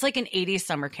 Yeah, but it's like an 80s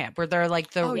summer camp where they're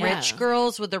like the rich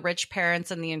girls with the rich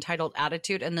parents and the entitled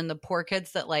attitude, and then the poor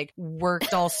kids that like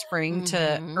worked all spring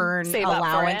to earn Save up for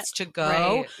allowance to go.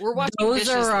 Right. We're watching Those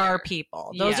dishes are there. our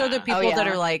people. Those are the Yeah. people that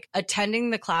are like attending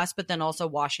the class, but then also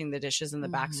washing the dishes in the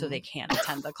back so Mhm. they can't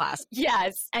attend the class.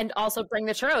 Yes, and also bring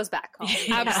the churros back home.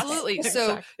 Absolutely. Yes, So,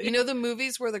 exactly. you know the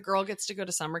movies where the girl gets to go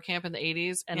to summer camp in the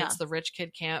 80s and Yeah. it's the rich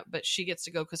kid camp, but she gets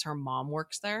to go because her mom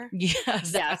works there?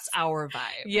 Yes. That's our vibe.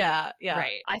 Yeah.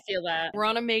 Right. I feel that. We're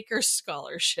on a maker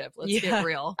scholarship. Let's Yeah. get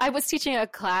real. I was teaching a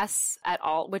class at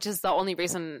Alt, which is the only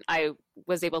reason I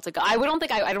was able to go. I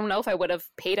don't know if I would have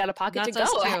paid out of pocket That's to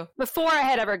us go too. before I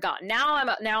had ever gone. Now I'm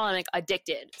like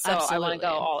addicted, so I want Absolutely. to go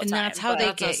all the And time. that's how But- they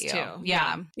That's get us you. too.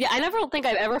 Yeah. Yeah, I never think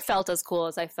I've ever felt as cool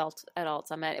as I felt at Alt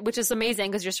Summit, which is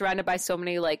amazing because you're surrounded by so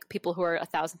many like people who are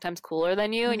 1,000 times cooler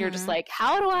than you, and you're just like,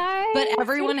 how do I? But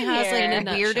everyone fit has here? like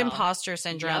a weird nutshell. imposter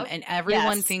syndrome, Yep. and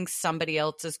everyone Yes. thinks somebody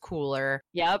else is cooler.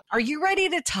 Yep. Are you ready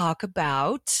to talk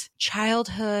about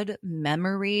childhood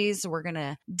memories? We're going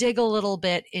to dig a little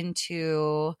bit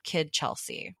into Kid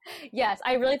Chelsea. Yes,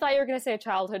 I really thought you were going to say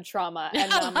childhood trauma,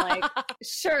 and then I'm like,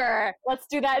 sure, let's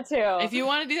do that too. If you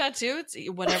want to do that too, it's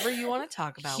whatever you want to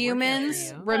talk about. We're here for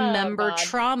Humans you. remember God.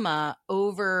 trauma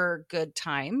over good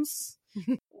times.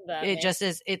 That It makes- just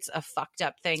is. It's a fucked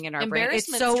up thing in our brain. It's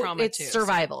Embarrassment's so trauma it's too, so-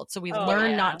 survival. So we Oh,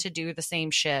 learn yeah. not to do the same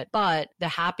shit. But the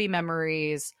happy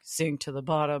memories sink to the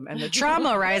bottom, and the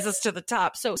trauma rises to the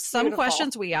top. So some Beautiful.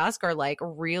 questions we ask are like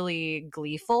really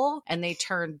gleeful, and they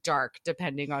turn dark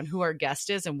depending on who our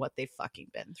guest is and what they've fucking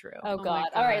been through. Oh my God.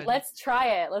 All right, God. let's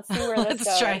try it. Let's see where this Let's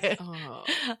goes. try it. Oh,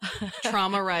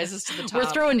 trauma rises to the top. We're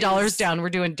throwing dollars is- down. We're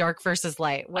doing dark versus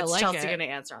light. What's like Chelsea it. going to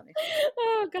answer on these?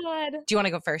 Oh God. Do you want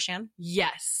to go first, Shan?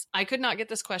 Yes. I could not get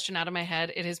this question out of my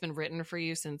head. It has been written for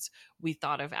you since we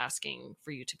thought of asking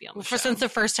for you to be on the show. Since the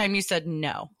first time you said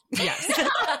no. Yes.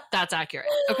 That's accurate.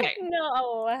 Okay.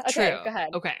 No. Okay, True. go ahead.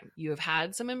 Okay. You have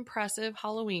had some impressive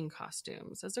Halloween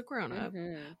costumes as a grown-up.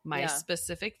 Mhm. My Yeah.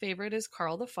 specific favorite is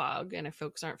Carl the Fog. And if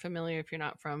folks aren't familiar, if you're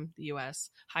not from the US,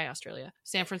 hi, Australia,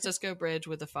 San Francisco Bridge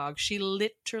with the fog. She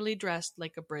literally dressed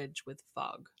like a bridge with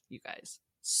fog, you guys.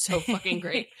 So fucking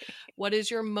great. What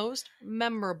is your most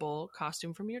memorable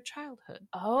costume from your childhood?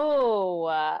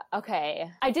 Oh, okay.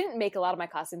 I didn't make a lot of my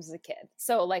costumes as a kid.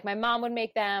 So, like, my mom would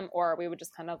make them, or we would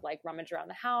just kind of like rummage around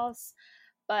the house.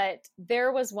 But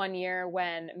there was one year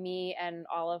when me and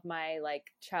all of my like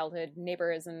childhood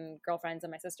neighbors and girlfriends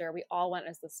and my sister, we all went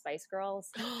as the Spice Girls.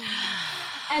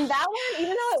 And that one, even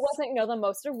though it wasn't, the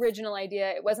most original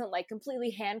idea, it wasn't like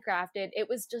completely handcrafted. It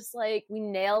was just like we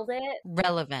nailed it.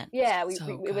 Relevant. Yeah, So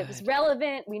it was good.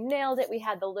 relevant. We nailed it. We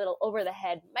had the little over the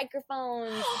head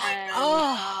microphones and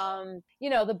Oh.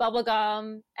 the bubble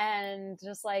gum and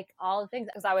just like all the things.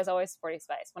 Because I was always Sporty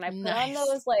Spice. When I put on Nice.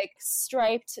 those like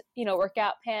striped,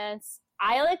 workout pants,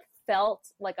 I like felt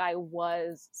like I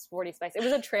was Sporty Spice. It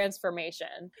was a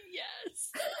transformation.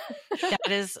 Yes.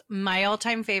 That is my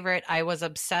all-time favorite. I was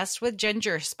obsessed with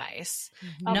Ginger Spice.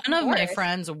 Of None of my course.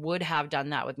 friends would have done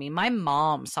that with me. My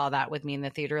mom saw that with me in the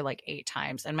theater like 8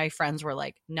 times, and my friends were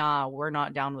like, nah, we're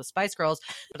not down with Spice Girls.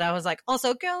 But I was like,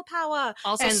 also girl power.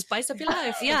 Also, And- spice up your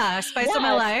life. Yeah, I spiced up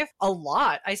my Yes. life a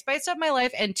lot. I spiced up my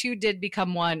life, and 2 did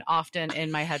become 1 often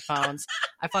in my headphones.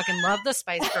 I fucking love the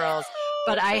Spice Girls.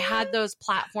 But I had those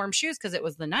platform shoes because it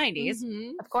was the 90s.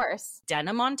 Mhm. Of course.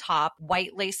 Denim on top,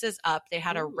 white laces up. They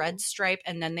had a red stripe,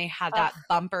 and then they had that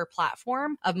bumper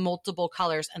platform of multiple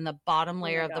colors, and the bottom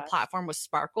layer my of the gosh. platform was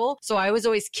sparkle. So I was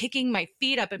always kicking my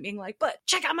feet up and being like, but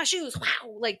check out my shoes.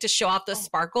 Wow. Like to show off the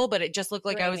sparkle, but it just looked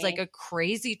like I was like Dreamy. a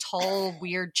crazy, tall,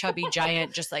 weird, chubby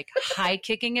giant, just like high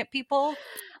kicking at people.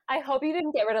 I hope you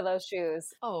didn't get rid of those shoes.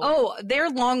 Oh, they're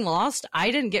long lost.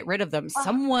 I didn't get rid of them.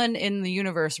 Someone in the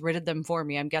universe ridded them for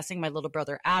me. I'm guessing my little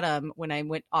brother Adam, when I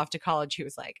went off to college, he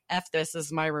was like, F this is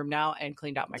my room now, and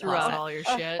cleaned out my Threw out closet. all your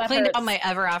Oh, shit. that Cleaned hurts. out my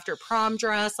ever after prom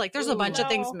dress. Like there's a Ooh. bunch of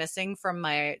things No. missing from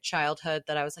my childhood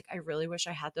that I was like, I really wish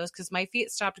I had those because my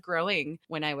feet stopped growing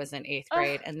when I was in 8th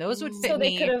grade, and those would fit So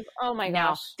they me. could have, oh my Now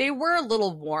gosh. they were a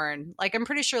little worn. Like I'm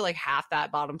pretty sure like half that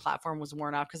bottom platform was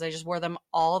worn off because I just wore them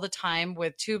all the time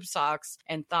with tube socks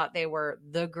and thought they were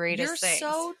the greatest You're things.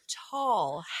 so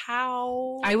tall.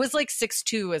 How? I was like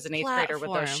 6'2" as an 8th grader with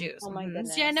those Platform. shoes. Oh my Mhm.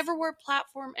 goodness. See, I never wore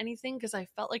platform anything because I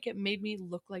felt like it made me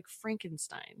look like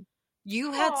Frankenstein.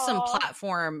 You had some Aw.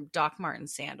 platform Doc Marten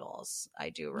sandals. I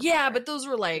do remember. Yeah, but those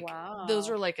were like Wow. those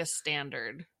were like a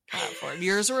standard platform.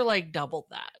 Yours were like double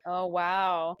that. Oh,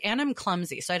 wow. And I'm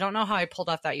clumsy, so I don't know how I pulled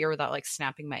off that year without like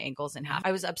snapping my ankles in half.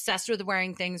 I was obsessed with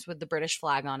wearing things with the British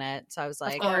flag on it, so I was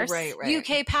like, course. right.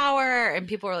 UK power, and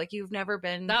people were like, you've never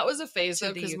been. That was a phase to though,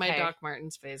 the because UK. my Doc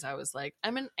Martens phase, I was like,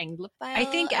 I'm an Anglophile. I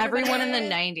think everyone in the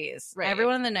 90s, Right.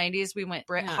 everyone in the 90s, we went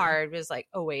Brit Yeah. hard. It was like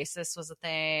Oasis was a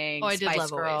thing. Oh, I did Spice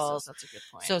love Girls. Oasis. That's a good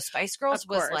point. So Spice Girls Of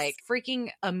was course. like freaking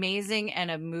amazing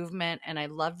and a movement, and I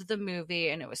loved the movie,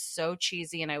 and it was so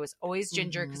cheesy, and I was always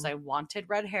ginger because I wanted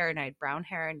red hair, and I had brown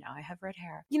hair, and now I have red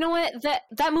hair. You know what?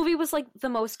 That movie was like the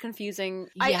most confusing.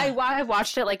 Yeah. I've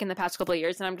watched it like in the past couple of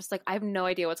years, and I'm just like, I have no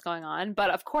idea what's going on. But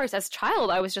of course, as a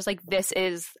child, I was just like, this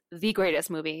is the greatest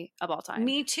movie of all time.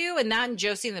 Me too, and that and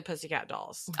Josie and the Pussycat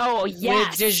Dolls. Oh, yes.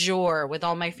 With du jour, with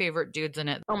all my favorite dudes in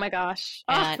it. Oh my gosh.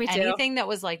 Oh, And me too. anything that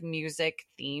was like music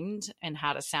themed and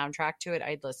had a soundtrack to it,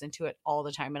 I'd listen to it all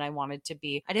the time. And I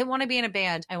didn't want to be in a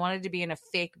band. I wanted to be in a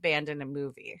fake band in a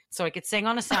movie. So I could sing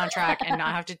on a soundtrack and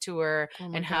not have to tour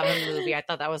and have a movie. I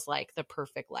thought that was like the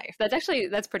perfect life.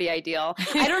 That's pretty ideal.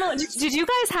 I don't know. Did you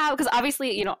guys have, because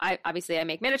obviously, you know, I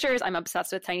make miniatures. I'm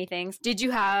obsessed with tiny things. Did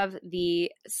you have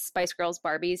the Spice Girls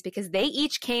Barbies? Because they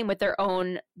each came with their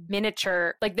own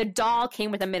miniature, like the doll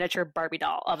came with a miniature Barbie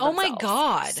doll of Oh my themselves.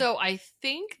 God. So I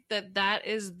think that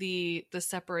is the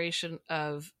separation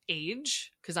of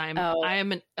age, because I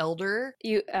am an elder.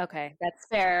 Okay, that's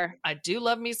fair. I do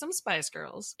love me some Spice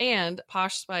Girls, and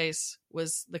Posh Spice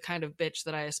was the kind of bitch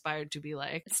that I aspired to be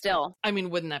like. Still. I mean,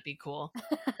 wouldn't that be cool?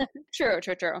 True.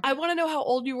 I want to know how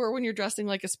old you were when you're dressing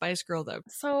like a Spice Girl, though.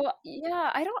 So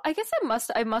yeah, I guess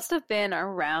I must have been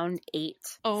around 8.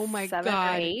 Oh my 7 or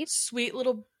God. 8. Sweet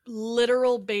little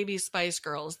literal baby Spice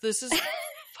Girls. This is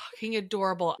fucking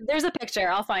adorable. There's a picture.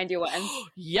 I'll find you one.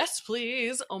 Yes,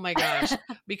 please. Oh my gosh.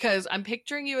 Because I'm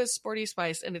picturing you as Sporty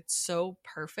Spice and it's so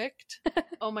perfect.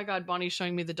 Oh my God, Bonnie's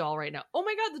showing me the doll right now. Oh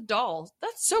my God, the doll.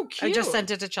 That's so cute. I just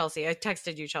sent it to Chelsea. I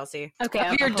texted you, Chelsea. Okay, Of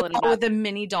I'll your pull it doll up. with a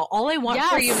mini doll. All I want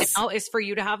for you Yes. now is for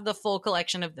you to have the full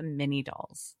collection of the mini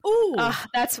dolls. Ooh.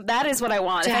 That is what I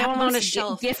want. To If have anyone them on wants a to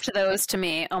shelf. gift those to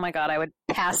me, oh my God, I would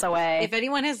pass away. If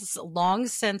anyone has long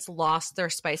since lost their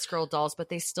Spice Girl dolls, but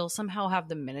they still somehow have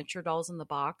the miniature dolls in the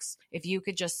box, if you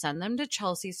could just send them to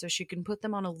Chelsea so she can put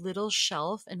them on a little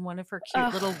shelf in one of her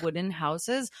cute little wooden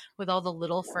houses with all the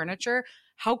little furniture,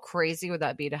 how crazy would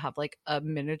that be to have like a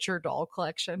miniature doll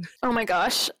collection? Oh my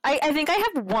gosh. I think I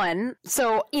have one.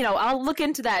 So, you know, I'll look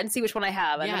into that and see which one I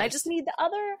have. And then I Yes. just need the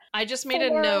other. I just made a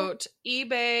 4. note.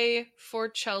 eBay for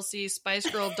Chelsea Spice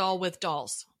Girl doll with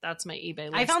dolls. That's my eBay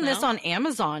list I found this now. on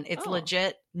Amazon. It's Oh.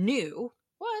 legit new.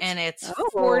 What? And it's Oh.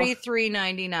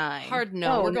 $43.99. Hard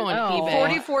no. Oh, We're going no. eBay.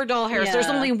 44 doll hairs. There's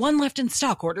Yeah. only one left in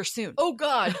stock. Order soon. Oh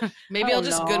God. Maybe Oh, I'll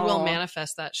just no. Goodwill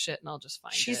manifest that shit and I'll just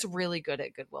find She's it. really good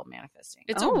at Goodwill manifesting.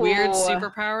 It's a weird Oh.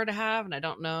 superpower to have, and I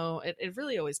don't know. It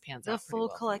really always pans The out. pretty full well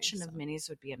for me, collection so. of minis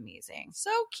would be amazing.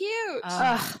 So cute.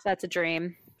 Ugh, that's a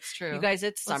dream. it's true. You guys,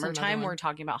 it's What's another summertime. one? We're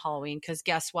talking about Halloween because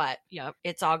guess what? Yep.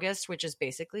 It's August, which is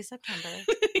basically September,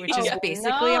 which Oh, is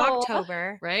basically no.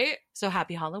 October. Right. So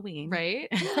happy Halloween. Right.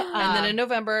 And then in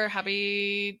November,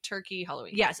 happy Turkey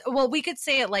Halloween. Yes. Well, we could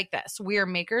say it like this. We are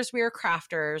makers. We are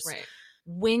crafters. Right.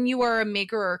 When you are a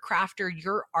maker or a crafter,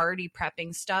 you're already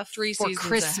prepping stuff 3 for seasons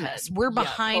Christmas. ahead. We're Yeah,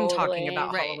 behind talking totally.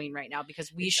 about Right. Halloween right now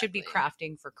because we should be Exactly.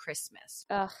 crafting for Christmas.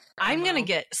 Ugh. I'm going to know.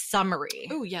 get summary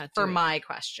Oh yeah. for do it. my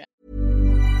question.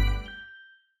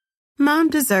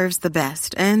 Mom deserves the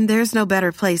best, and there's no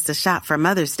better place to shop for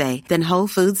Mother's Day than Whole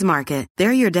Foods Market.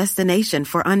 They're your destination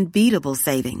for unbeatable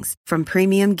savings, from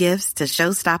premium gifts to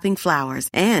show-stopping flowers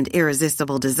and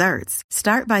irresistible desserts.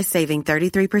 Start by saving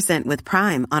 33% with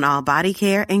Prime on all body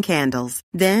care and candles.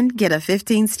 Then get a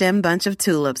 15-stem bunch of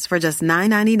tulips for just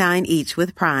 $9.99 each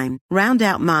with Prime. Round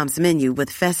out Mom's menu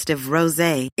with festive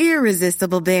rosé,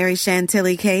 irresistible berry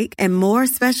chantilly cake, and more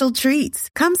special treats.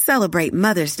 Come celebrate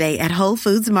Mother's Day at Whole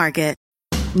Foods Market.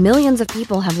 Millions of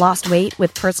people have lost weight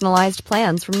with personalized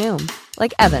plans from Noom.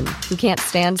 Like Evan, who can't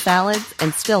stand salads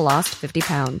and still lost 50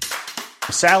 pounds.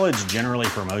 Salads generally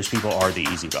for most people are the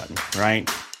easy button, right?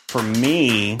 For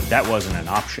me, that wasn't an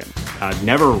option. I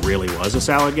never really was a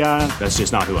salad guy. That's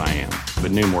just not who I am.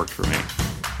 But Noom worked for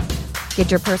me.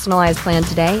 Get your personalized plan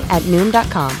today at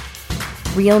Noom.com.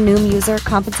 Real Noom user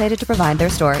compensated to provide their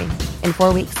story. In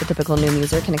 4 weeks, the typical Noom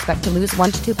user can expect to lose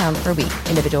 1 to 2 pounds per week.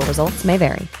 Individual results may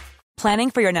vary.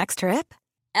 Planning for your next trip?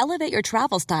 Elevate your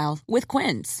travel style with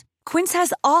Quince. Quince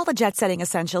has all the jet-setting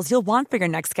essentials you'll want for your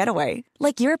next getaway,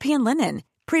 like European linen,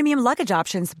 premium luggage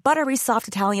options, buttery soft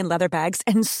Italian leather bags,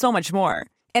 and so much more.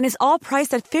 And is all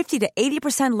priced at 50 to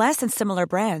 80% less than similar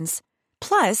brands.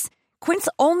 Plus, Quince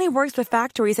only works with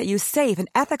factories that use safe and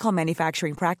ethical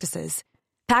manufacturing practices.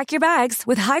 Pack your bags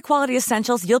with high-quality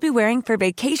essentials you'll be wearing for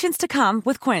vacations to come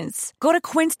with Quince. Go to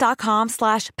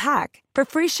quince.com/pack for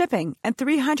free shipping and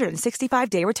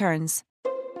 365-day returns.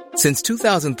 Since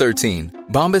 2013,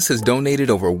 Bombas has donated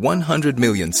over 100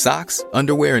 million socks,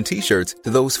 underwear, and T-shirts to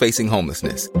those facing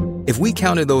homelessness. If we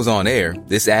counted those on air,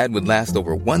 this ad would last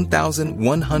over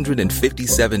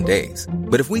 1,157 days.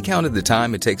 But if we counted the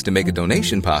time it takes to make a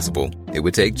donation possible, it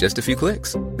would take just a few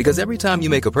clicks. Because every time you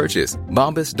make a purchase,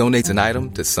 Bombas donates an item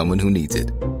to someone who needs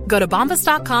it. Go to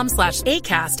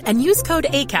bombas.com/ACAST and use code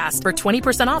ACAST for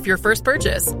 20% off your first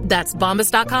purchase. That's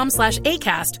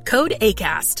bombas.com/ACAST, code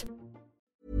ACAST.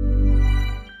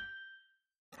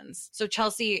 So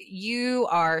Chelsea, you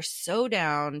are so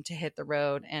down to hit the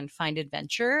road and find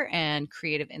adventure and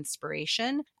creative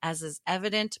inspiration, as is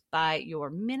evident by your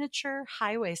miniature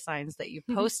highway signs that you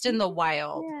post in the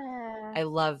wild. Yeah. I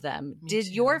love them. Did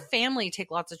your family take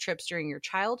lots of trips during your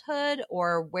childhood,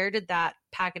 or where did that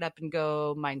pack it up and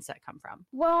go mindset come from?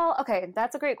 Well, okay,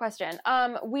 that's a great question.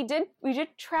 We did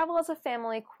travel as a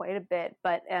family quite a bit,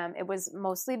 but it was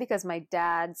mostly because my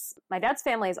dad's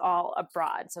family is all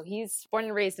abroad. So he's born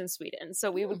and raised in Sweden. So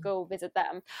we would go visit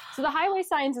them. So the highway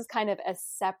signs is kind of a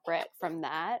separate from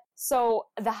that. So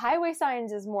the highway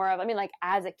signs is more of, I mean, like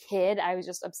as a kid, I was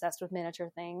just obsessed with miniature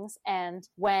things. And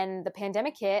when the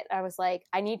pandemic hit, I was like,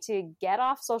 I need to get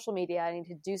off social media. I need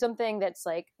to do something that's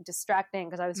like distracting,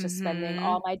 because I was just spending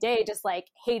all my day just like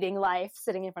hating life,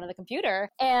 sitting in front of the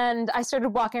computer. And I started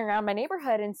walking around my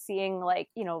neighborhood and seeing like,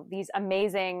 you know, these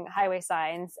amazing highway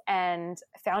signs, and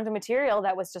found a material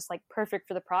that was just like perfect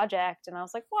for the project. And I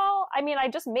was like, well, I mean, I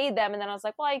just made them. And then I was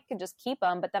like, well, I could just keep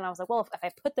them. But then I was like, well, if I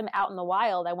put them out in the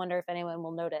wild, I wonder if anyone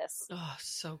will notice. Oh,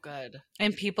 so good.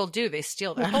 And people do. They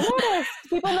steal them.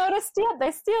 People notice. Yeah,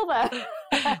 they steal them.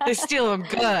 They steal them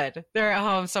good. They're at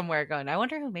home somewhere going, I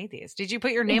wonder who made these. Did you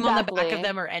put your name on the back of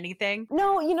them or anything?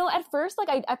 No, you know, at first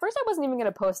I wasn't even going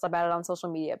to post about it on social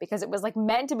media, because it was like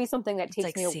meant to be something that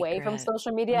takes me away from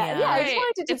social media. Yeah, I just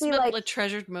wanted it to be like a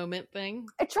treasured moment thing.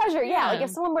 A treasure, yeah. Like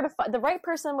if someone were to the right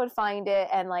person would find it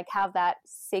and like have that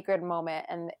sacred moment,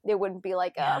 and it wouldn't be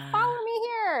like, follow me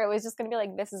here. It was just going to be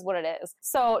like, this is what it is.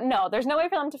 So no, there's no way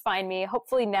for them to find me.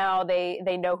 Hopefully now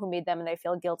they know who made them and they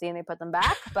feel guilty and they put them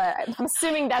back. But I'm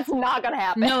assuming that's not going to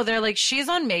happen. No, they're like, she's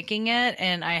on Making It,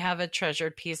 and I have a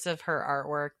treasured piece of her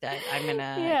artwork that I'm going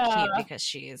to keep because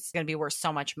she's going to be worth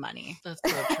so much money. That's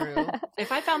so true.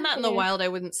 If I found that in the wild, I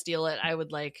wouldn't steal it. I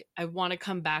want to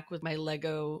come back with my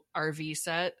Lego RV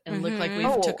set and look like we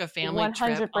took a family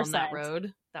 100%. Trip on that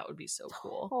road. That would be so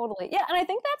cool. Totally. Yeah. And I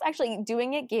think that's actually,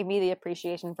 doing it gave me the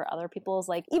appreciation for other people's,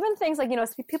 like, even things like, you know,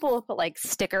 people will put like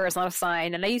stickers on a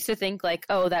sign. And I used to think like,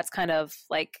 oh, that's kind of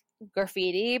like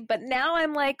graffiti. But now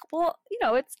I'm like, well, you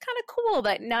know, it's kind of cool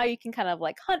that now you can kind of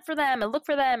like hunt for them and look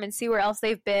for them and see where else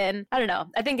they've been. I don't know.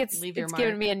 I think it's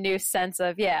given me a new sense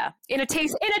of, in a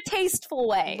tasteful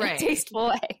way. Right. In a tasteful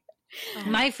way.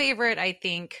 My favorite, I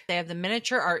think, they have the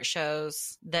miniature art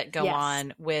shows that go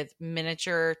on with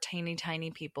miniature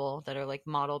tiny people that are like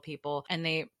model people, and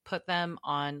they put them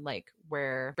on like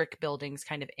where brick buildings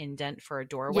kind of indent for a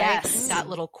doorway. Yes. That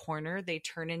little corner, they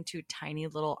turn into tiny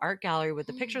little art gallery with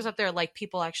the pictures up there, like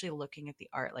people actually looking at the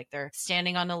art, like they're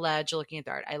standing on a ledge looking at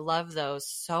the art. I love those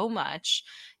so much.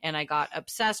 And I got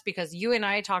obsessed because you and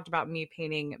I talked about me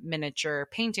painting miniature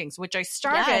paintings, which I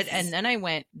started. And then I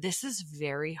went, this is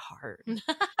very hard.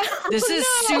 This is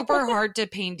super hard to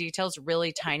paint details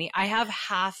really tiny. I have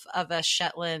half of a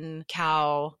Shetland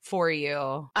cow for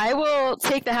you. I will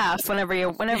take the half whenever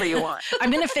you want.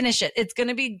 I'm going to finish it. It's going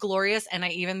to be glorious. And I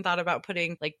even thought about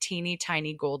putting like teeny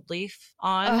tiny gold leaf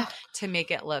on to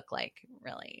make it look like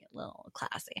really little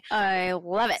classy. I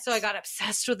love it. So I got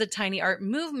obsessed with the tiny art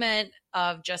movement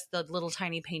of just the little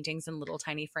tiny paintings and little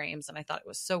tiny frames. And I thought it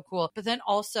was so cool. But then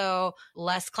also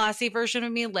less classy version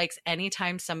of me likes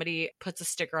anytime somebody puts a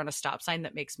sticker on a stop sign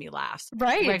that makes me laugh.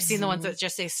 Right. I've seen the ones that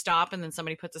just say stop and then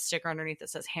somebody puts a sticker underneath that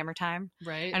says hammer time.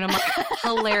 Right. And I'm like,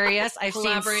 hilarious. I've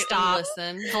seen stop,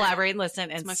 collaborate and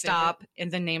listen, and stop favorite. In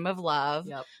the name of love.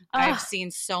 Yep. I've seen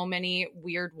so many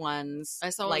weird ones. I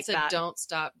saw one like that said, that. Don't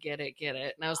stop, get it.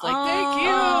 And I was like, thank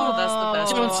you. That's the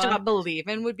best Don't one. Stop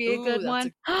Believing would be a good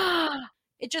one.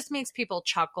 It just makes people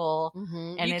chuckle.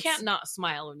 Mm-hmm. And you can't not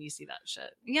smile when you see that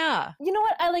shit. Yeah. You know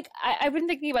what? I've been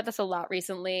thinking about this a lot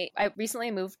recently. I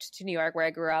recently moved to New York, where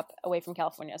I grew up, away from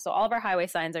California. So all of our highway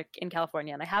signs are in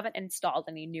California, and I haven't installed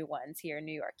any new ones here in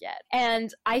New York yet.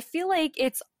 And I feel like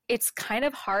it's it's kind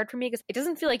of hard for me because it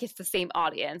doesn't feel like it's the same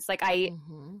audience. Like I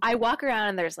walk around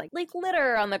and there's like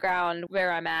litter on the ground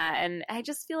where I'm at, and I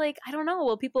just feel like, I don't know,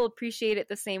 will people appreciate it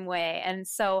the same way? And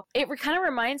so it kind of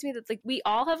reminds me that like we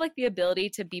all have like the ability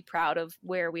to be proud of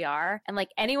where we are, and like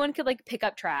anyone could like pick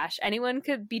up trash, anyone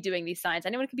could be doing these signs,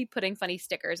 anyone could be putting funny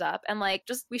stickers up, and like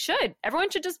everyone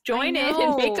should just join in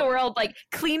and make the world like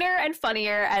cleaner and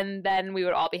funnier, and then we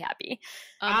would all be happy.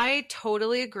 I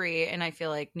totally agree. And I feel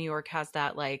like New York has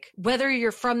that, like, whether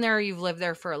you're from there or you've lived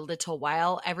there for a little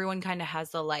while, everyone kind of has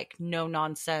the like no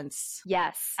nonsense.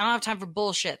 Yes. I don't have time for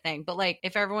bullshit thing. But like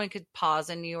if everyone could pause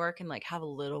in New York and like have a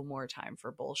little more time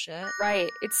for bullshit. Right.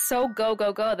 It's so go,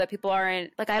 go, go that people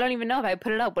aren't like, I don't even know if I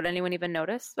put it up. Would anyone even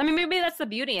notice? I mean, maybe that's the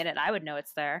beauty in it. I would know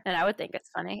it's there and I would think it's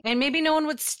funny. And maybe no one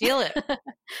would steal it.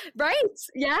 Right.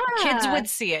 Yeah. Kids would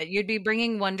see it. You'd be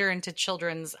bringing wonder into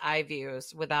children's eye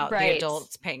views without the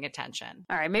adults paying attention.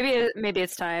 All right, maybe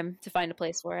it's time to find a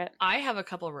place for it. I have a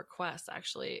couple of requests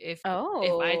actually. If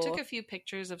I took a few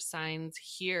pictures of signs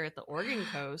here at the Oregon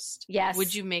coast, yes,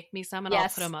 would you make me some and I'll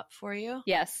put them up for you?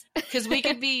 Yes, because we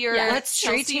could be your let's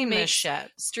street team this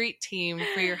shit. Street team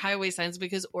for your highway signs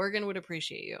because Oregon would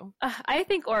appreciate you. I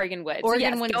think Oregon would.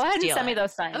 Oregon so would go ahead and send me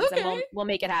those signs, and we'll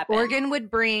make it happen. Oregon would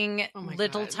bring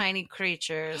little tiny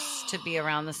creatures to be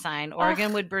around the sign.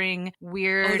 Oregon would bring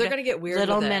weird. They're gonna get weird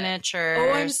little with miniatures.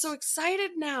 Oh, I'm so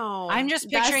excited now. I'm just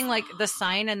picturing like the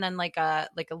sign and then like a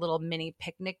little mini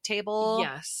picnic table.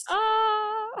 Yes.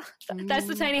 Oh, that's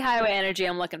the tiny highway energy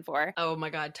I'm looking for. Oh my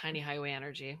God, tiny highway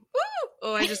energy. Woo!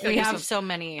 Oh, I just we have so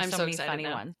many funny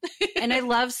now. ones. And I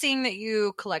love seeing that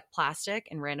you collect plastic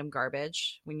and random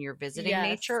garbage when you're visiting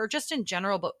nature or just in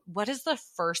general. But what is the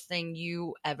first thing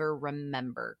you ever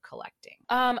remember collecting?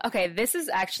 Okay, this is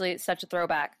actually such a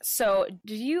throwback. So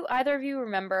do either of you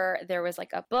remember there was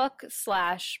like a book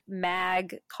 /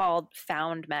 mag called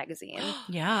Found Magazine?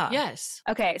 Yeah. Yes.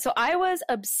 Okay, so I was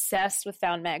obsessed with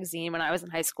Found Magazine when I was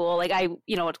in high school. Like I,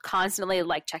 constantly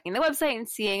like checking the website and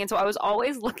seeing. And so I was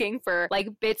always looking for like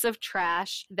bits of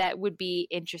trash that would be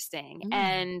interesting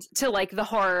and to like the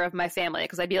horror of my family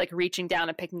because I'd be like reaching down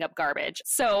and picking up garbage.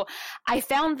 So I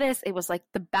found this. It was like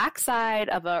the backside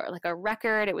of a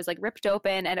record. It was like ripped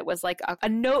open and it was like a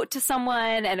note to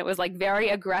someone and it was like very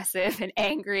aggressive and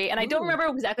angry. And I don't remember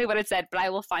exactly what it said, but I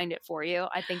will find it for you.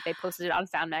 I think they posted it on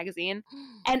Found Magazine.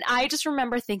 And I just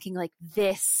remember thinking like,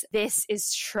 this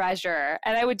is treasure.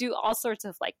 And I would do all sorts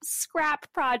of like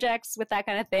scrap projects with that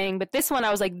kind of thing. But this one,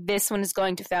 I was like, this one is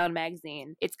going to Found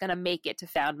Magazine. It's going to make it to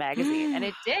Found Magazine. And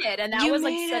it did. And that was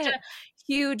like such a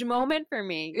huge moment for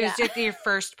me. Was it your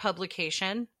first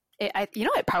publication?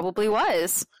 It probably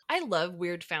was. I love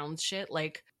weird found shit.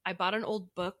 Like I bought an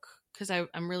old book because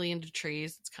I'm really into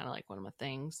trees. It's kind of like one of my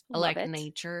things. I like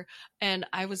nature. And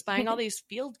I was buying all these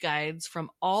field guides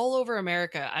from all over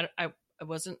America. I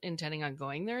wasn't intending on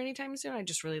going there anytime soon. I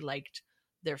just really liked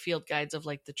their field guides of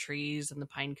like the trees and the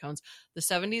pine cones. The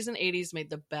 70s and 80s made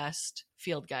the best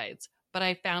field guides. But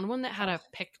I found one that had a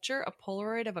picture, a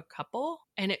Polaroid of a couple,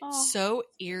 and it's so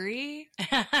eerie.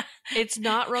 It's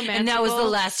not romantic. And that was the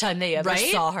last time they ever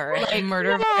saw her. Like,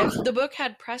 murder. The book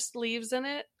had pressed leaves in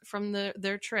it from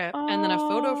their trip, and then a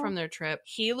photo from their trip.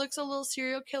 He looks a little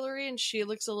serial killery, and she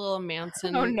looks a little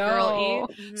Manson girl-y.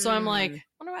 So I'm like, I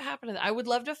wonder what happened to that. I would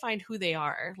love to find who they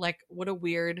are. Like, what a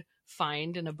weird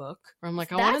find in a book. Where I'm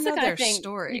like, I want to know their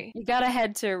story. You gotta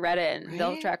head to Reddit and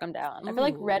they'll track them down. I feel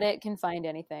like Reddit can find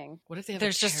anything. What if they have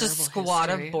There's just a squad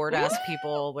of bored ass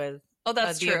people with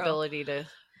the ability to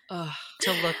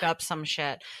look up some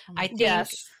shit. I think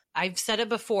I've said it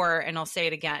before and I'll say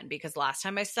it again because last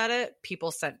time I said it,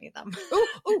 people sent me them.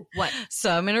 Ooh, what?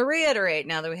 So I'm going to reiterate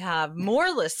now that we have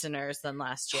more listeners than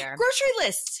last year. Grocery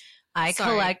lists. I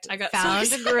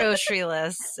found grocery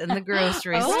lists in the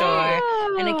grocery store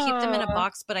and I keep them in a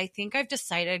box, but I think I've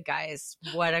decided, guys,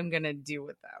 what I'm going to do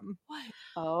with them. What?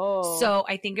 Oh. So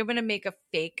I think I'm going to make a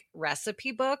fake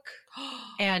recipe book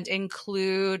and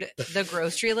include the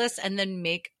grocery list and then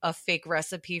make a fake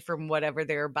recipe from whatever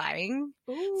they're buying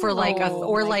for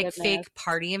like fake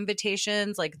party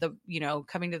invitations, like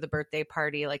coming to the birthday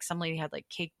party, like some lady had like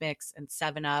cake mix and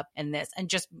 7-Up and this, and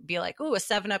just be like, ooh, a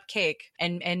 7-Up cake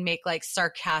and make like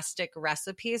sarcastic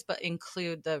recipes, but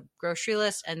include the grocery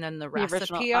list and then the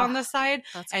recipe on the side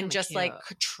and just cute. Like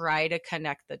try to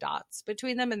connect the dots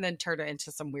between them and then turn it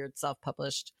into some weird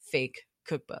self-published fake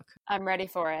cookbook. I'm ready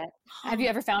for it. Have you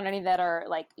ever found any that are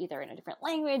like either in a different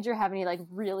language or have any like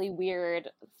really weird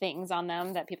things on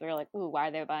them that people are like, ooh, why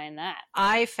are they buying that?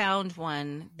 I found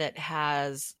one that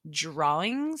has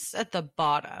drawings at the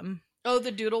bottom. Oh,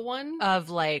 the doodle one? Of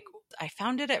like, I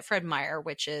found it at Fred Meyer,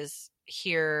 which is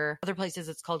here. Other places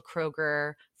it's called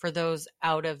Kroger. For those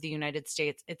out of the United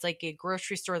States, it's like a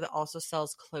grocery store that also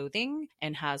sells clothing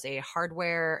and has a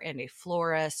hardware and a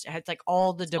florist. It's like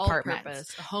all the departments. All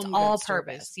purpose. A home all good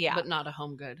purpose. service, Yeah. but not a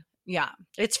home good. Yeah.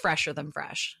 It's fresher than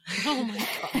fresh. Oh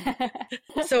my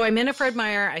God. So I'm in a Fred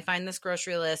Meyer. I find this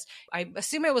grocery list. I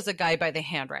assume it was a guy by the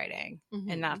handwriting.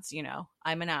 And that's, you know,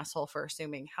 I'm an asshole for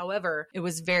assuming. However, it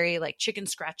was very like chicken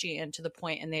scratchy and to the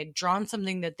point, and they had drawn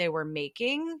something that they were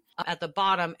making at the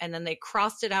bottom, and then they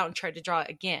crossed it out and tried to draw it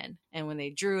again. And when they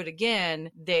drew it again,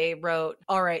 they wrote,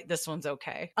 all right, this one's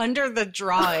okay. Under the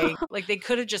drawing, like they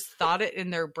could have just thought it in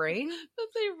their brain.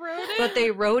 But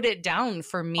they wrote it down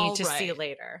for me All to right. see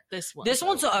later. This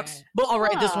one sucks. okay. But all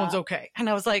right, this one's okay. And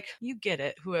I was like, you get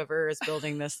it, whoever is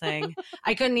building this thing.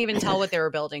 I couldn't even tell what they were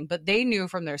building, but they knew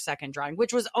from their second drawing,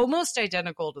 which was almost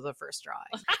identical to the first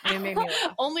drawing. And it made me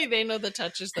laugh. Only they know the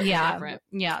touches that are Yeah. different.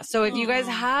 Yeah. So if you guys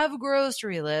Oh. have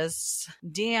grocery lists,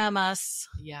 DM us.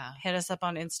 Yeah. Hit us up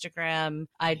on Instagram.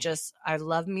 I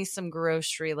love me some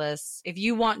grocery lists. If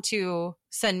you want to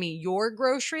send me your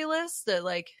grocery list that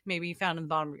like maybe you found in the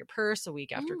bottom of your purse a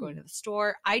week after going to the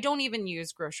store. I don't even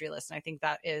use grocery lists. And I think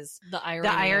that is The irony.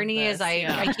 the irony of is this,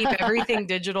 yeah. I keep everything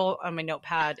digital on my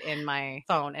notepad in my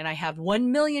phone, and I have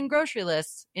 1 million grocery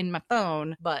lists in my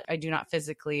phone, but I do not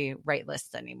physically write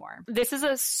lists anymore. This is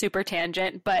a super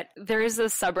tangent, but there is a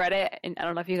subreddit, and I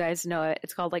don't know if you guys know it.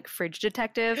 It's called like Fridge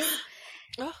Detectives.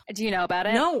 Do you know about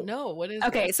it? No, what is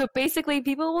Okay, this? so basically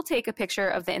people will take a picture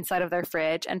of the inside of their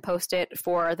fridge and post it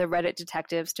for the Reddit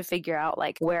detectives to figure out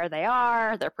like where they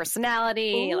are, their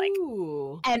personality,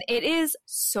 Ooh. and it is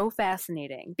so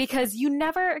fascinating because you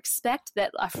never expect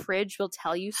that a fridge will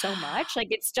tell you so much. Like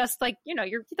it's just like, you know,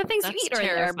 the things That's you eat are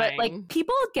there, but like terrifying.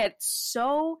 people get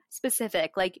so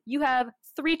specific. Like you have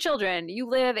 3 children, you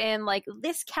live in like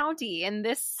this county in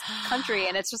this country,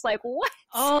 and it's just like what?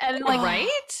 And like right?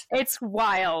 it's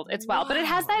wild. It's wild. But it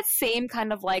has Wow. that same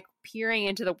kind of like peering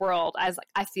into the world as like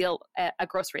I feel a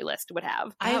grocery list would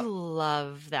have. I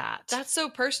love that. That's so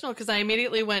personal because I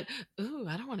immediately went, ooh,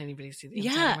 I don't want anybody to see the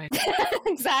inside Yeah. of my fridge.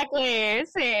 Exactly.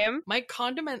 Same. My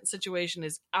condiment situation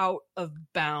is out of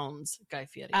bounds, Guy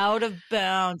Fieri. Out of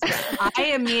bounds.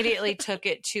 I immediately took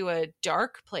it to a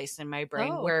dark place in my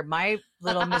brain Oh. where my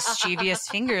little mischievous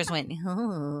fingers went,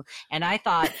 "Ooh," and I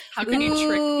thought, How can you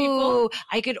trick people? "Ooh,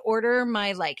 I could order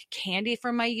my like candy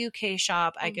from my UK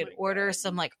shop. I Oh could my order God.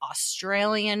 some like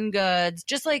Australian goods,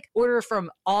 just like order from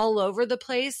all over the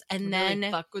place, and Really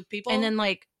then fuck with people. and then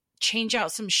like change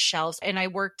out some shelves. And I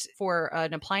worked for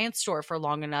an appliance store for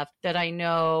long enough that I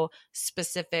know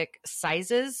specific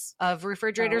sizes of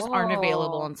refrigerators aren't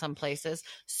available Oh. in some places.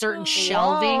 Certain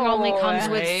shelving only comes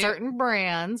with Right. certain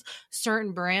brands.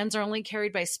 Certain brands are only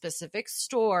carried by specific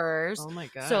stores. Oh my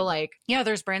God. So like, yeah,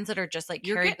 there's brands that are just like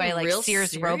You're carried by getting like real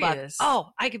Sears Roebuck. serious. Oh,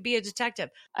 I could be a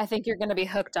detective. I think you're going to be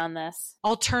hooked on this.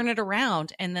 I'll turn it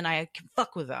around and then I can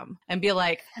fuck with them and be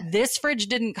like, this fridge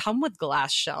didn't come with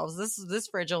glass shelves. This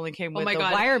fridge only came Oh with my the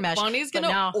God. wire mesh. Bonnie's but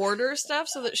gonna now- order stuff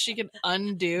so that she can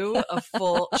undo a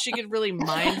full. She could really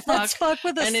mind fuck Let's fuck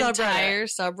with a an subreddit. entire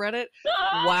subreddit.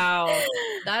 Wow,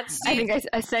 that's I think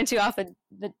I sent you off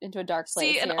into a dark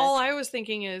place. see, and here. all I was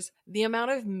thinking is the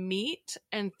amount of meat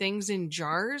and things in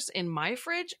jars in my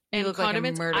fridge You and look like a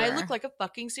condiments. I murderer. look like a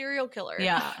fucking serial killer.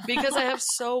 Yeah. because I have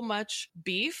so much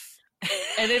beef,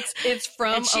 and it's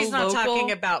from. And she's a not local,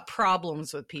 talking about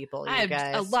problems with people, you I have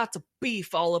guys. lots of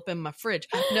beef all up in my fridge.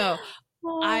 No.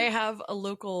 I have a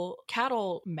local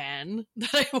cattle man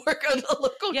that I work on. A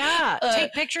local Yeah,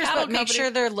 take pictures, cattle but make company. sure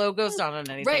their logo's not on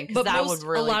anything. Right, 'cause but that most, would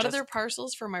really a lot of just- their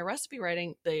parcels for my recipe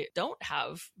writing, they don't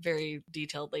have very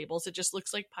detailed labels. It just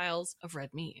looks like piles of red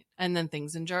meat and then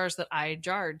things in jars that I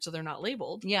jarred, so they're not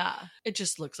labeled. Yeah. It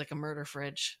just looks like a murder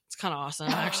fridge. It's kind of awesome.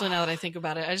 Actually, now that I think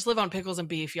about it, I just live on pickles and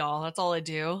beef, y'all. That's all I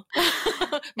do.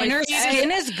 My And her feet is-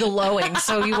 skin is glowing,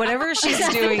 so whatever she's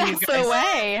doing, you That's guys, the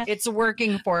way. it's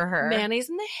working for her. mayonnaise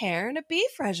in the hair and a beef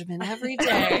regimen every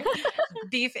day.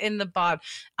 Beef in the bod.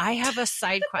 I have a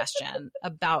side question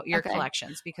about your Okay.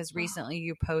 collections because recently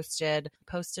you posted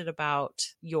about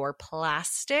your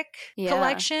plastic Yeah.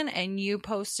 collection, and you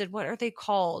posted, what are they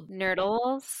called?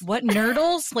 Nerdles. What,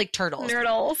 nurdles? Like turtles.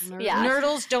 Nerdles. Yeah.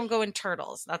 Nurdles don't go in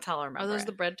turtles. That's how I remember. Are those it.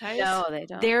 the bread ties? No, they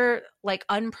don't. They're like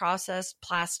unprocessed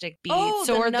plastic beads. Oh,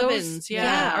 so the are those nubbins,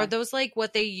 yeah. are those like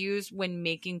what they use when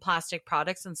making plastic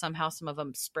products, and somehow some of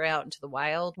them spray out into the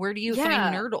wild? Where do you Yeah.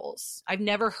 find nurdles? I've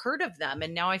never heard of them,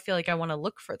 and now I feel like I want to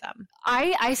look for them.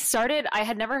 I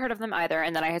had never heard of them either,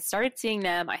 and then I had started seeing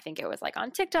them. I think it was like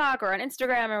on TikTok or on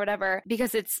Instagram or whatever,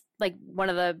 because it's like one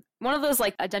of the one of those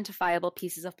like identifiable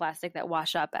pieces of plastic that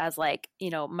wash up as like,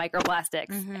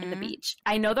 microplastics in the beach.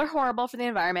 I know they're horrible for the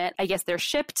environment. I guess they're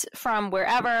shipped from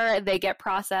wherever, they get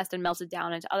processed and melted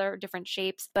down into other different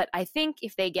shapes. But I think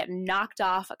if they get knocked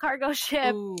off a cargo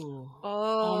ship,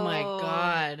 oh my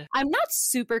God. I'm not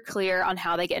super clear on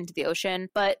how they get into the ocean,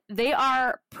 but they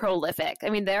are prolific. I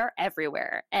mean, they're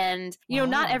everywhere. And,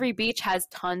 not every beach has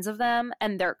tons of them.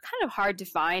 And they're kind of hard to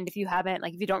find if you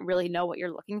don't really know what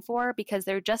you're looking for, because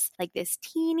they're just like this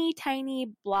teeny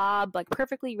tiny blob, like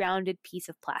perfectly rounded piece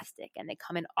of plastic. And they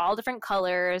come in all different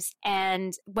colors.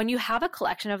 And when you have a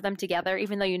collection of them together,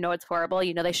 even though it's horrible,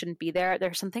 they shouldn't be there,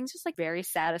 there's some things just like very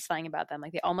satisfying about them.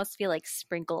 Like they almost feel like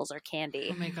sprinkles or candy.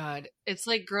 Oh my God. It's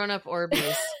like grown-up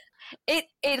Orbeez.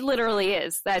 It literally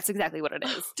is. That's exactly what it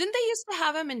is. Didn't they used to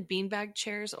have them in beanbag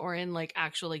chairs or in like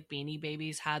actual like Beanie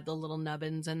Babies had the little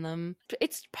nubbins in them?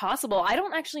 It's possible. I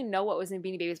don't actually know what was in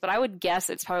Beanie Babies, but I would guess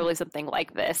it's probably something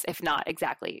like this, if not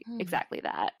exactly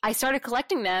that. I started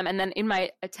collecting them, and then in my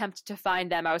attempt to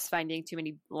find them, I was finding too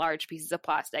many large pieces of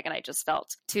plastic, and I just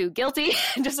felt too guilty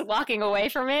just walking away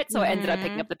from it. So I ended up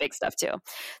picking up the big stuff too.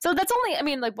 So that's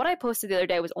only, like what I posted the other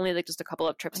day was only like just a couple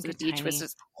of trips to the beach, which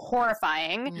is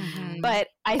horrifying. But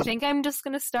I think I'm just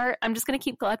going to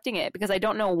keep collecting it, because I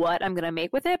don't know what I'm going to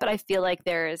make with it, but I feel like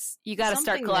you got to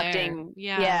start collecting.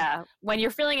 Yeah. When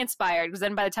you're feeling inspired, because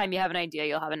then by the time you have an idea,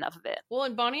 you'll have enough of it. Well,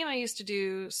 and Bonnie and I used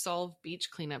to solve beach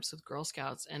cleanups with Girl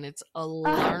Scouts, and it's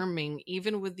alarming,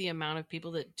 even with the amount of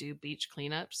people that do beach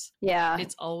cleanups. Yeah.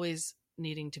 It's always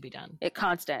needing to be done. It's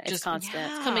constant. It's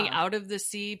coming out of the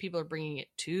sea. People are bringing it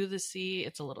to the sea.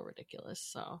 It's a little ridiculous.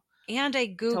 So, and I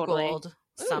Googled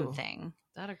something.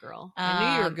 That a girl. I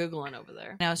knew you were Googling over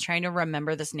there. And I was trying to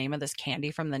remember this name of this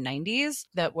candy from the 90s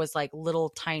that was like little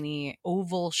tiny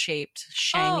oval shaped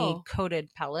shiny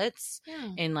coated pellets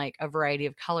in like a variety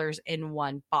of colors in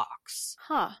one box.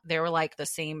 They were like the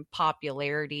same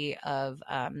popularity of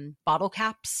bottle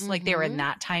caps. Like they were in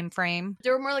that time frame.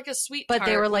 They were more like a sweet tart. But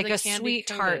they were like a sweet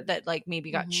tart that like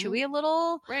maybe got chewy a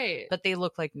little. Right. But they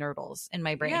look like Nurdles in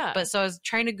my brain. Yeah. But so I was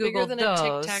trying to Google bigger than those.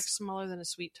 a Tic Tac, smaller than a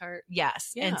sweet tart.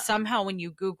 Yes. Yeah. And somehow when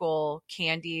you Google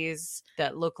candies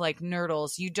that look like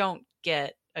Nurdles, you don't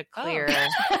get a clear.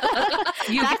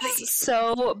 That's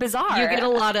so bizarre. You get a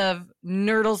lot of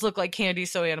Nurdles look like candy,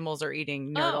 so animals are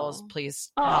eating Nurdles.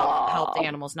 Please help the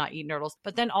animals not eat Nurdles.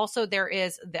 But then also there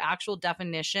is the actual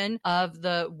definition of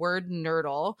the word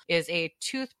Nurdle is a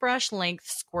toothbrush length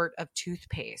squirt of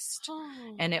toothpaste.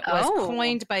 And it was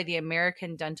coined by the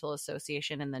American Dental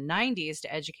Association in the 90s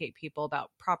to educate people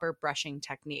about proper brushing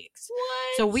techniques.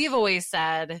 What? So we've always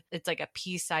said it's like a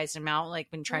pea-sized amount, like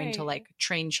when trying to like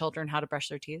train children how to brush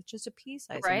their teeth, just a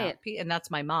pea-sized amount. And that's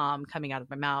my mom coming out of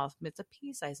my mouth. It's a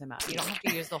pea-sized amount. You don't have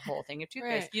to use the whole thing of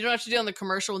toothpaste. You don't have to do on the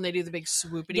commercial when they do the big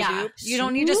swoopity-doop. You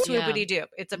don't need a swoopity-doop.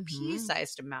 It's a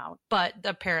pea-sized amount. But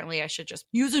apparently I should just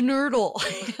use a Nurdle.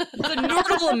 It's a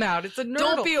Nurdle amount. It's a Nurdle.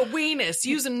 Don't be a weenus.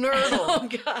 Use a Nurdle. Oh,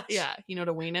 gosh. Yeah. You know what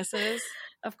a weenus is?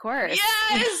 Of course.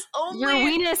 Yes! Your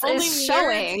weenus is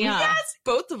showing. Yes!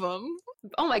 Both of them.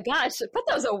 Oh my gosh. Put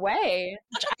those away.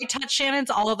 I touch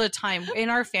Shannon's all the time. In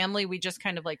our family, we just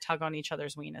kind of like tug on each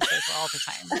other's weenuses all the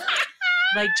time.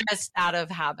 Like just out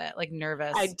of habit, like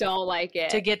nervous. I don't like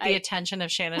it. To get the attention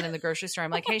of Shannon in the grocery store.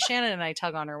 I'm like, hey, Shannon, and I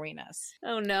tug on her weenus.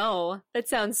 Oh no. That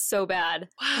sounds so bad.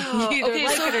 Wow. Okay,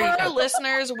 so for our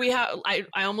listeners, we have I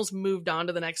almost moved on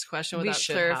to the next question without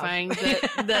clarifying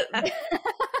that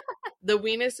the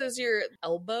weenus is your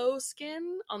elbow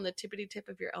skin on the tippity tip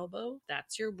of your elbow.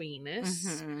 That's your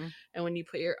weenus. And when you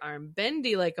put your arm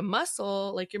bendy like a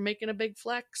muscle, like you're making a big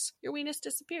flex, your weenus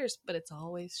disappears, but it's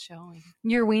always showing.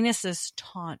 Your weenus is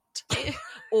taunt.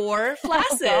 Or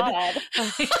flaccid.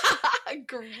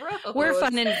 Gross. We're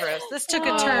fun and gross. This took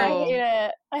a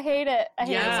turn. I hate it. I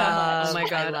hate it so much. Oh my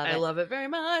God. I love it very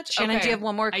much. Shannon, do you have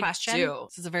one more question? I do.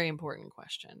 This is a very important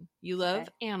question. You love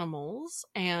animals,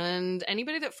 and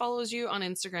anybody that follows you on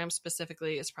Instagram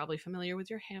specifically is probably familiar with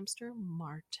your hamster,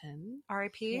 Martin.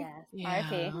 R.I.P.? Yes.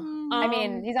 R.I.P. I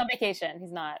mean, he's on vacation.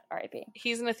 He's not R.I.P.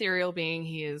 He's an ethereal being.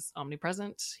 He is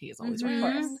omnipresent. He is always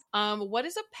around. What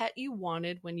is a pet you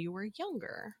wanted when you were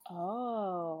younger?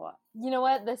 Oh, you know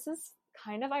what? This is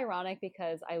kind of ironic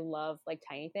because I love like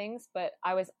tiny things, but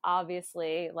I was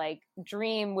obviously like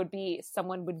dream would be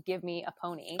someone would give me a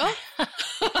pony.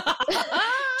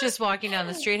 Just walking down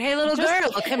the street. Hey, little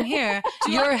girl, come here.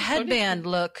 Your headband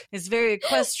look is very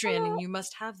equestrian and you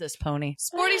must have this pony.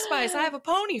 Sporty Spice, I have a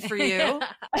pony for you.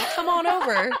 Come on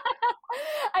over.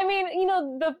 I mean, you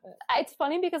know, it's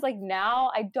funny because like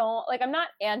now I'm not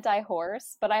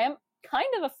anti-horse, but I am kind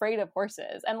of afraid of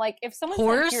horses. And like if someone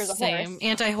says here's a horse,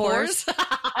 anti-horse.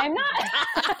 I'm not.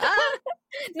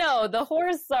 No, the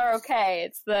horse are okay.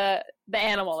 It's the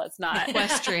animal that's not.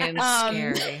 Equestrian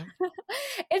scary.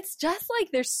 It's just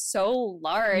like they're so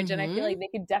large, and I feel like they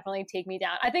could definitely take me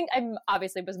down. I think I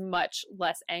obviously was much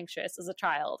less anxious as a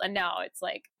child, and now it's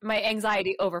like my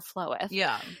anxiety overfloweth.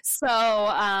 Yeah. So,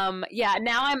 now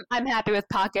I'm happy with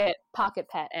pocket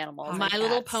pet animals. My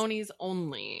Little Ponies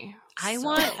only. I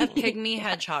want a pygmy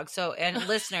hedgehog. So, and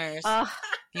listeners, if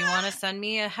you want to send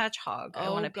me a hedgehog, I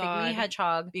want a pygmy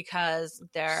hedgehog because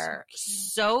they're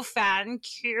so fat and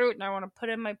cute, and I want to put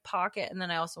it in my pocket. And then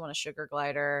I also want a sugar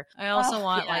glider. I also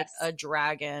want like a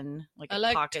dragon, like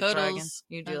a pocket dragon.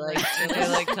 You do like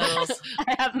turtles.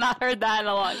 I have not heard that in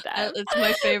a long time. It's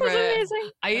my favorite.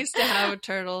 I used to have a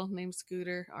turtle named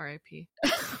Scooter, R.I.P.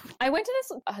 I went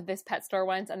to this pet store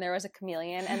once, and there was a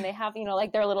chameleon, and they have,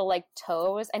 like their little like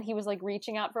toes, and he was like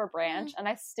reaching out for a branch, and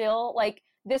I still like,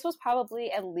 this was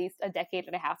probably at least a decade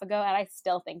and a half ago, and I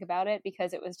still think about it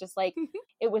because it was just like,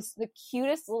 it was the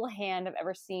cutest little hand I've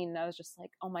ever seen, and I was just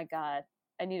like, oh my God,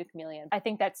 I need a chameleon. I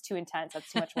think that's too intense.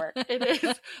 That's too much work. It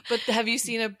is. But have you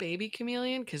seen a baby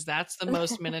chameleon? Because that's the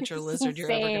most miniature lizard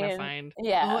you're ever going to find.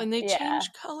 Yeah. Oh, and they change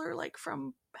color like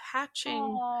from hatching.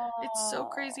 Aww. It's so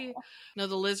crazy. No,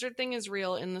 the lizard thing is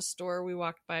real. In the store we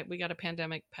walked by, we got a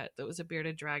pandemic pet that was a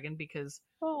bearded dragon because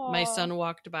my son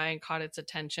walked by and caught its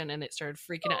attention, and it started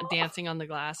freaking out, dancing on the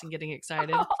glass and getting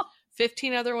excited.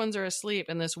 15 other ones are asleep,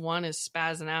 and this one is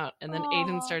spazzing out, and then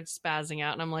Aiden starts spazzing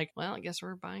out, and I'm like, well, I guess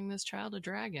we're buying this child a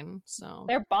dragon. So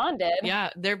they're bonded. Yeah,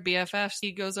 they're BFFs.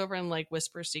 He goes over and like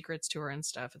whispers secrets to her and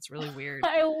stuff. It's really weird.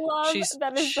 I love She's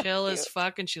that. Is chill so as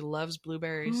fuck, and she loves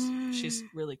blueberries. She's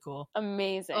really cool.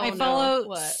 Amazing. I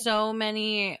follow so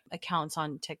many accounts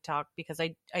on TikTok because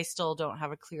I still don't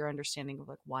have a clear understanding of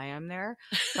like why I'm there,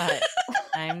 but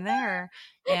I'm there.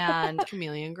 And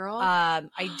Chameleon Girl.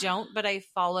 I don't, but I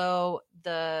follow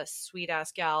the sweet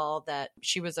ass gal that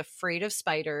she was afraid of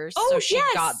spiders, so she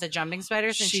got the jumping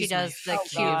spiders, and she does the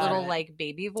cute little like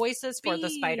baby voices for the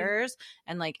spiders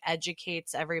and like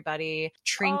educates everybody.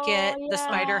 Trinket, the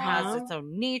spider has its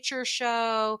own nature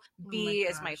show. Bee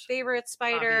is my favorite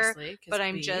spider, but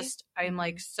I'm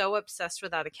like so obsessed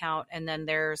with that account. And then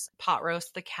there's Pot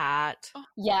Roast the cat.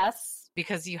 Yes.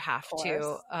 Because you have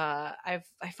to. I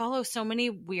follow so many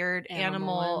weird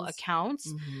animal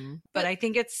accounts, but I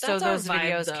think it's so those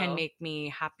videos can make me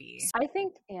happy. I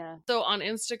think, yeah. So on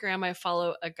Instagram, I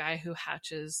follow a guy who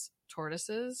hatches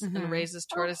tortoises and raises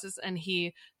tortoises, and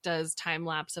he does time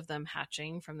lapse of them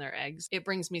hatching from their eggs. It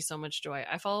brings me so much joy.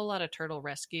 I follow a lot of turtle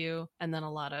rescue, and then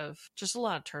a lot of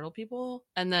turtle people,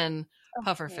 and then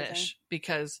pufferfish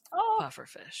because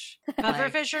pufferfish.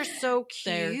 Pufferfish are so cute.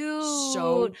 They're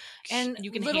so and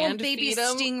you can little hand baby feed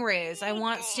them. Stingrays. I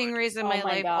want stingrays in my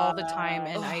life all the time,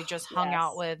 and I just hung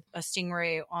out with a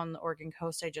stingray on the Oregon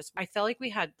coast. I felt like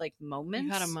we had like moments.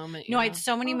 You had a moment. No, I had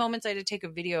so many moments. I had to take a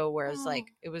video where it's like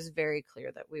it was very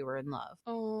clear that we were in love.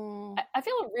 I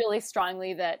feel really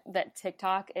strongly that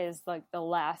TikTok is like the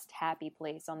last happy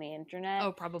place on the internet.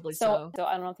 Oh, probably so. So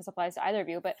I don't know if this applies to either of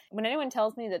you, but when anyone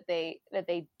tells me that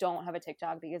they don't have a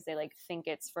TikTok because they like think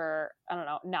it's for, I don't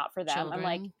know, not for them, children, I'm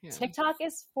like, TikTok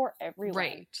is for everyone.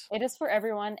 Right. It is for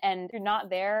everyone, and if you're not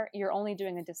there, you're only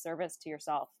doing a disservice to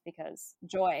yourself because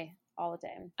joy all the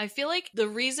time. I feel like the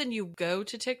reason you go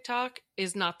to TikTok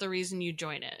is not the reason you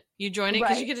join it. You join it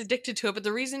because you get addicted to it, but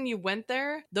the reason you went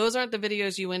there, those aren't the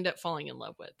videos you end up falling in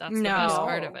love with. That's the best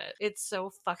part of it. It's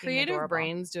so fucking creative adorable.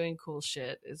 Brains doing cool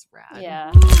shit is rad.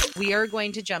 Yeah. We are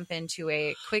going to jump into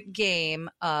a quick game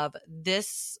of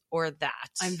this or that.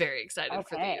 I'm very excited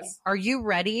for these. Are you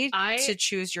ready to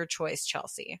choose your choice,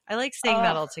 Chelsea? I like saying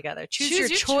that all together. Choose your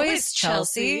choice,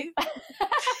 Chelsea.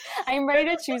 I'm ready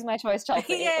to choose my choice,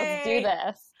 Chelsea. Yay. Let's do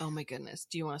this. Oh my goodness.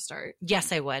 Do you want to start?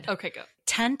 Yes, I would. Okay, go.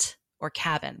 Tent or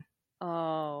cabin?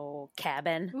 Oh,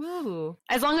 cabin. Ooh.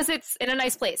 As long as it's in a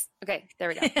nice place. Okay, there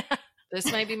we go.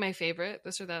 This might be my favorite,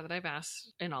 this or that I've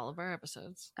asked in all of our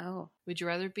episodes. Oh. Would you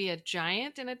rather be a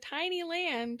giant in a tiny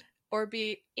land or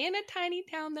be in a tiny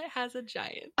town that has a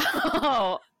giant?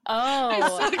 I'm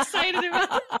so excited about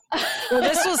that. Well,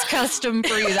 this was custom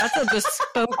for you. That's a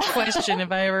bespoke question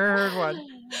if I ever heard one.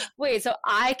 Wait, so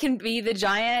I can be the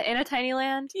giant in a tiny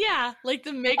land? Yeah, like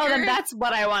the maker. Oh, then that's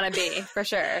what I want to be, for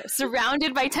sure.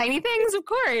 Surrounded by tiny things, of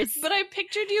course. But I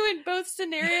pictured you in both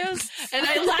scenarios, and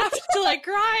I laughed till I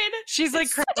cried. She's like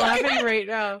laughing right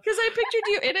now. Because I pictured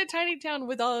you in a tiny town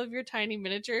with all of your tiny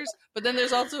miniatures, but then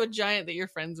there's also a giant that you're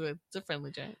friends with. It's a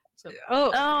friendly giant. So.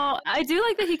 Oh, I do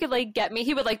like that he could like get me.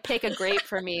 He would like pick a grape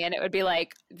for me, and it would be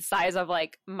like the size of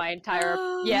like my entire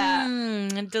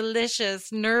delicious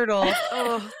nurdle.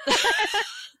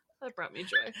 That brought me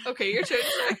joy. Okay, your turn.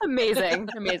 Amazing.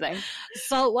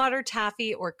 Saltwater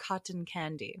taffy or cotton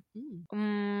candy?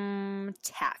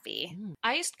 Taffy.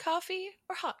 Iced coffee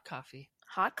or hot coffee?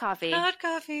 Hot coffee. Hot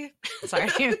coffee. Sorry.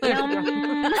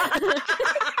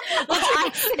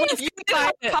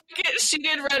 She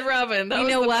did Red Robin. That you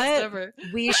was know the what? best ever.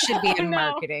 We should be in know.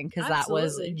 marketing because that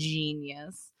was Absolutely.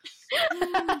 genius.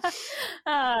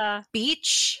 Ah.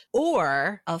 Beach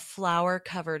or a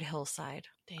flower-covered hillside?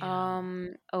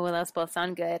 Damn. Those both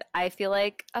sound good. I feel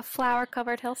like a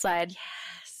flower-covered hillside.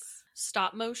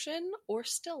 Stop motion or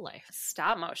still life?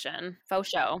 Stop motion. Faux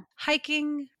show.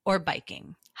 Hiking or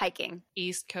biking? Hiking.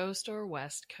 East Coast or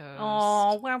West Coast?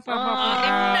 Oh,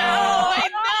 I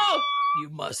know. You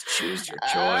must choose your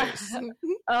choice.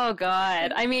 Oh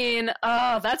God. I mean,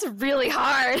 that's really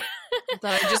hard.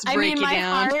 Thought I'd just break you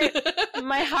down.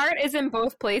 My heart is in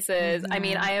both places. Mm-hmm. I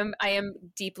mean, I am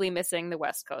deeply missing the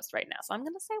West Coast right now, so I'm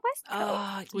gonna say West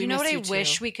Coast. You know what I miss you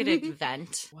wish too. we could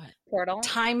invent? What? Portal.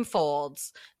 Time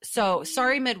folds. So,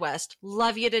 sorry, Midwest.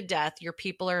 Love you to death. Your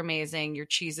people are amazing. Your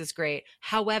cheese is great.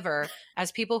 However,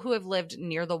 as people who have lived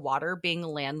near the water, being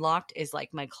landlocked is like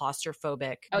my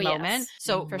claustrophobic moment. Yes.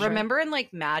 So, For sure. remember in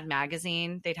like Mad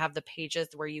Magazine, they'd have the pages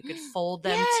where you could fold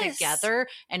them Yes. together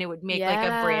and it would make like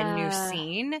a brand new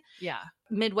scene. Yeah.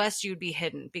 Midwest, you'd be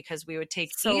hidden because we would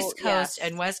take So, East Coast yes.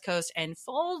 and West Coast and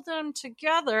fold them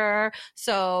together.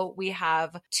 So we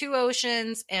have two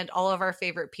oceans and all of our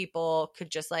favorite people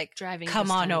could just like Driving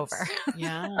come on distance. over.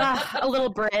 Yeah. A little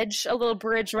bridge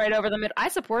right over the mid. I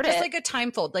support Just it. like a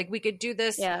time fold. Like we could do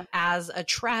this Yeah. as a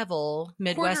travel.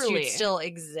 Midwest, Quarterly. you'd still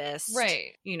exist.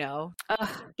 Right. You know,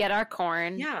 Get our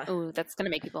corn. Yeah. Ooh, that's gonna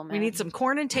make people mad. we need some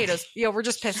corn and potatoes. Yeah, we're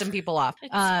just pissing people off.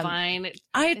 It's fine.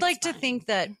 I'd It's like to fine. think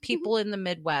that people in the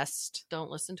Midwest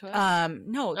Don't listen to us.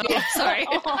 no, Oh, sorry.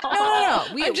 no.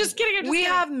 I'm just kidding. We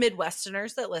have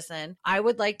Midwesterners that listen. I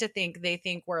would like to think they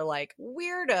think we're like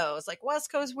weirdos, like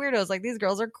West Coast weirdos. Like these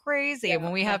girls are crazy. Yeah, and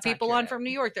when we have that's people on accurate. from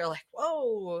New York, they're like,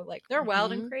 whoa, like they're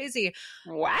wild and crazy.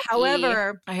 Wacky.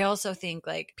 However, I also think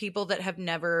like people that have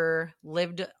never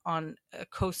lived on a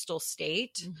coastal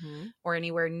state or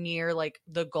anywhere near like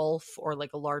the Gulf or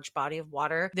like a large body of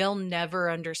water, they'll never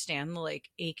understand the like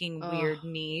aching weird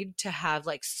need to have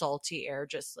like salty air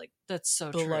just like That's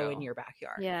so blow true. in your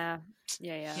backyard. Yeah.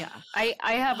 Yeah. I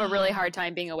have a really hard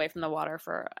time being away from the water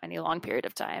for any long period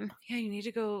of time. Yeah, you need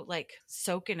to go like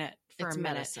soak in it for It's a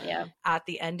minute. medicine. Yeah. At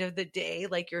the end of the day,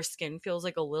 like your skin feels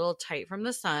like a little tight from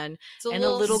the sun It's and a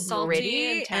little salty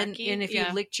gritty. and tacky. And if Yeah.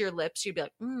 you licked your lips, you'd be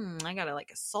like, I got like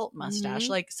a salt mustache.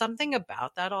 Like something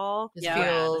about that all It's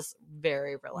feels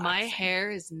very relaxing. My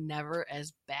hair is never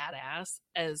as badass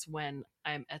as when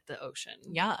I'm at the ocean.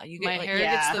 Yeah, you get My like, hair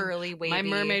yeah. gets the curly, wavy. My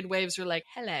mermaid waves are like,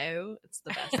 hello. It's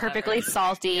the best. Perfectly ever.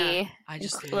 salty. Yeah, I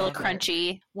just a little love it.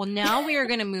 crunchy. Well, now we are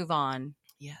going to move on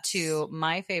Yes. to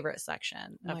my favorite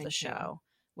section of Mine the too. show,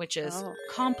 which is Oh.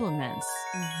 compliments.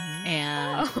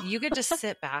 And Oh. you get to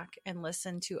sit back and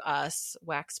listen to us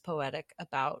wax poetic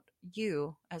about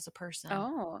you as a person.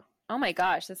 Oh my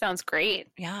gosh, that sounds great.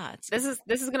 Yeah. It's,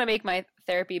 This is gonna make my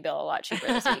therapy bill a lot cheaper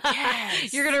this week.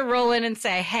 Yes. You're going to roll in and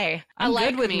say, hey, I'm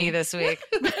like good with me. me this week.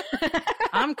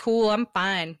 I'm cool. I'm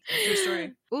fine. True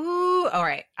story. Ooh. All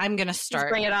right. I'm going to start.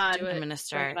 Bring it on. Do it. I'm going to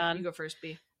start. Bring it on. You go first,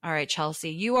 B. All right,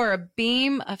 Chelsea, you are a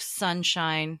beam of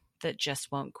sunshine that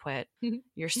just won't quit.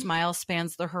 Your smile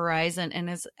spans the horizon and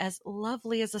is as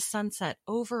lovely as a sunset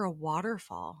over a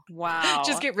waterfall. Wow.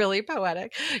 Just get really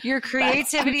poetic. Your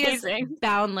creativity is amazing.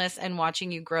 boundless, and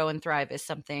watching you grow and thrive is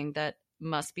something that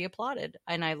must be applauded.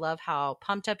 And I love how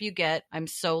pumped up you get. I'm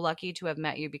so lucky to have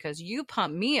met you because you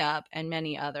pump me up and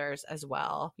many others as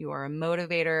well. You are a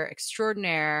motivator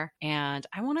extraordinaire. And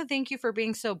I want to thank you for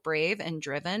being so brave and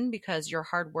driven because your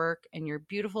hard work and your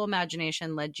beautiful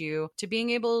imagination led you to being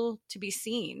able to be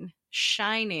seen,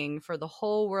 shining for the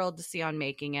whole world to see on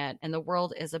Making It. And the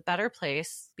world is a better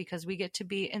place because we get to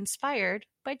be inspired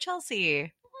by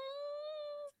Chelsea.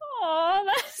 Oh,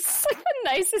 that's like the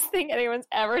nicest thing anyone's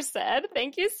ever said.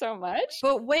 Thank you so much.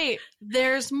 But wait,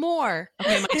 there's more.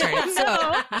 Okay, my turn.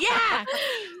 So, yeah.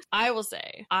 I will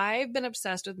say, I've been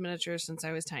obsessed with miniatures since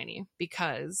I was tiny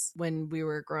because when we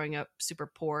were growing up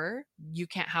super poor, you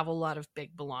can't have a lot of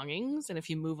big belongings. And if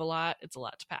you move a lot, it's a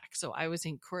lot to pack. So I was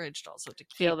encouraged also to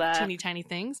Feel keep that. teeny tiny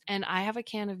things. And I have a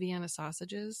can of Vienna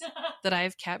sausages that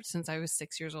I've kept since I was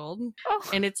 6 years old. Oh.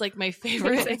 And it's like my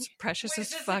favorite. It's precious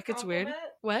as fuck. It's weird.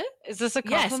 What? Is this a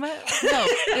Yes. compliment? No.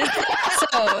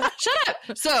 So shut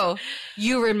up. So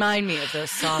you remind me of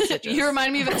those sausages. You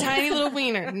remind me of a tiny little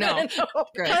wiener. No.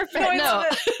 Great. Perfect. No.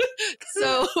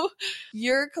 So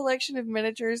your collection of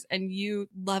miniatures and you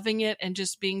loving it and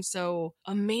just being so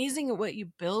amazing at what you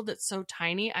build that's so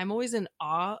tiny. I'm always in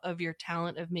awe of your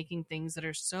talent of making things that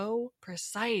are so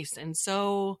precise and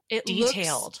so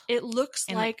detailed. It looks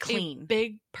and like clean. a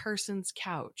big person's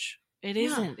couch. It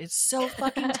isn't. It's so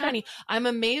fucking tiny. I'm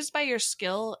amazed by your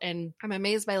skill and I'm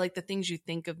amazed by like the things you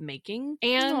think of making.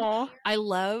 And Aw. I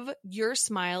love your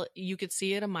smile. You could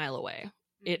see it a mile away.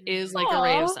 It is like a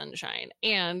ray of sunshine.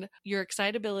 And your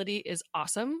excitability is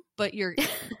awesome, but your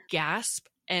gasp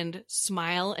and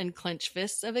smile and clench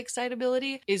fists of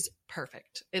excitability is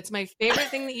perfect. It's my favorite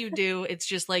thing that you do. It's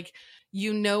just like,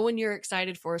 you know, when you're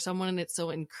excited for someone and it's so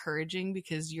encouraging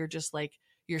because you're just like,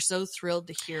 you're so thrilled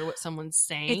to hear what someone's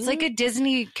saying. It's like a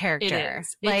Disney character. It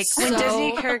is. Like It's when so-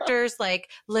 Disney characters like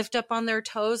lift up on their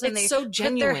toes and It's they so put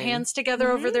genuine. their hands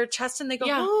together over Mhm. their chest and they go,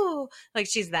 Yeah. oh, like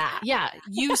she's that. Yeah,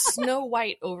 you Snow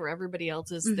White over everybody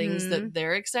else's things Mhm. that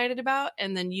they're excited about,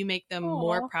 and then you make them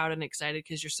more Aw. proud and excited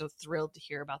because you're so thrilled to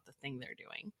hear about the thing they're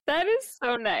doing. That is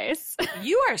so nice.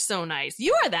 You are so nice.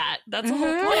 You are that. That's the whole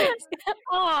Mhm. point.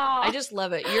 Aw. I just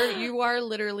love it. You are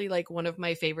literally like one of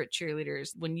my favorite cheerleaders.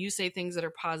 When you say things that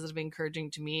are positive, encouraging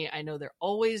to me, I know they're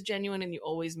always genuine and you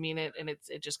always mean it, and it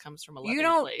just comes from a loving You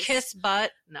don't place. kiss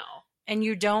butt No and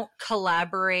you don't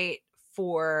collaborate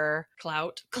for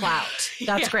clout.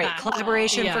 That's great. Yeah.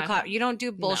 Collaboration for Yeah. clout. You don't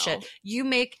do bullshit. No. You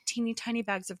make teeny tiny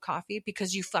bags of coffee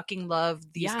because you fucking love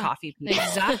these Yeah, coffee people.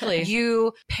 exactly.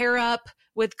 You pair up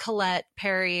with Colette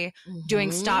Perry doing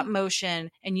Mhm. stop motion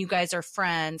and you guys are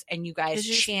friends and you guys 'Cause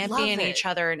you just champion love each it.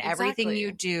 other in everything Exactly.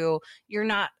 you do. You're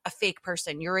not a fake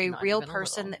person. You're a Not real even a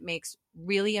person little. that makes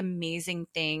really amazing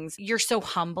things. You're so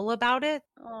humble about it.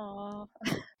 Aw.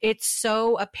 It's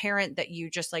so apparent that you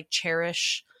just like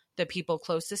cherish the people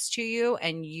closest to you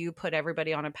and you put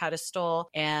everybody on a pedestal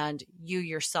and you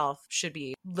yourself should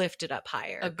be lifted up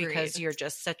higher because Agreed. you're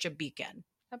just such a beacon.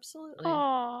 Absolutely.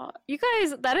 Aw. You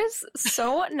guys, that is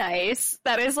so nice.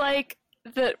 That is like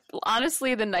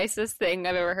honestly the nicest thing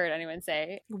I've ever heard anyone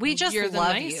say. We just You're the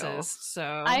love nicest, so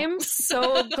I am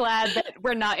so glad that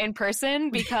we're not in person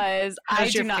because I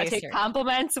How's do your not face take here?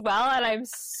 compliments well, and I'm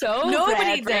so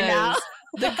Nobody glad right now. does.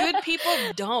 The good people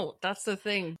don't. That's the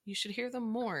thing. You should hear them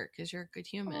more because you're a good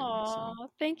human. Aw, So.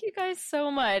 thank you guys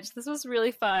so much. This was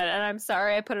really fun, and I'm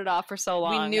sorry I put it off for so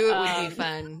long. We knew it would be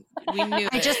fun. We knew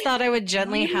I just thought I would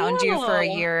gently hound you for a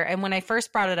No. year. And when I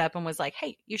first brought it up and was like,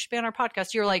 hey, you should be on our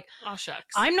podcast, you were like, Oh, shucks.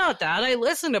 I'm not that. I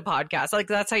listen to podcasts. Like,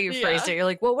 that's how you phrased Yeah. it. You're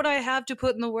like, what would I have to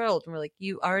put in the world? And we're like,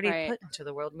 you already Right. put into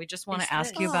the world. And we just want It's to ask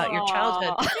this. you about your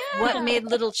childhood. Aw. What made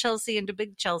little Chelsea into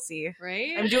big Chelsea?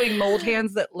 right? I'm doing mold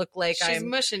hands that look like She's I'm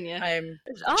mushing you.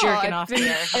 Oh, jerking I've off been-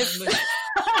 there.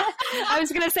 I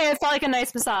was gonna say it felt like a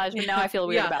nice massage, but now I feel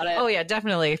weird Yeah. about it. Oh, yeah,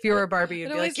 definitely. If you were a Barbie, you'd It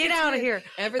be like, always get gets out of me. here.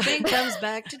 Everything comes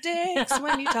back to dance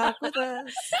when you talk with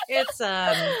us.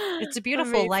 It's a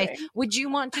beautiful life. Amazing. Would you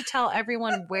want to tell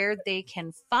everyone where they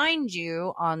can find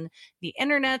you on the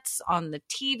internets, on the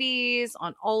TVs,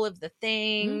 on all of the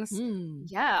things? Mhm.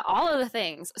 Yeah, all of the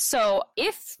things. So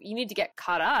if you need to get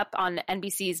caught up on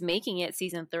NBC's Making It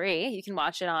Season 3, you can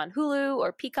watch it on Hulu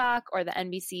or Peacock or the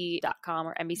NBC.com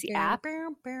or NBC app.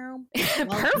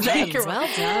 Perfect. Well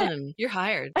done. You're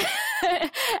hired.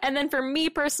 And then for me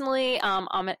personally, I'm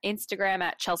on Instagram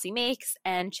at Chelsea Makes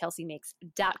and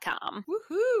chelseamakes.com.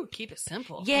 Woohoo. Keep it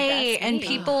simple. Yay. That's And me.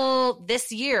 people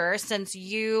this year, since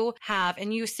you have,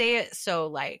 and you say it so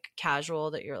like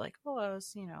casual that you're like, oh, I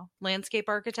was, landscape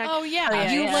architect. Oh, yeah. Oh,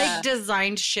 yeah, you yeah. like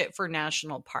designed shit for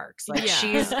national parks. Like Yeah.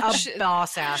 she's a She-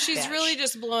 boss ass. She's bitch. really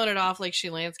just blowing it off like she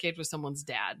landscaped with someone's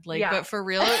dad. Like, Yeah. but for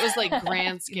real, it was like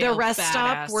grand scale. the rest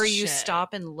stop badass where you shit.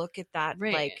 stop and look at that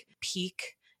Right. like peak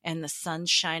and the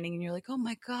sun's shining and you're like, oh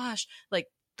my gosh, like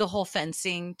the whole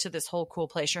fencing to this whole cool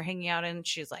place you're hanging out in.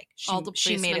 She's like, All the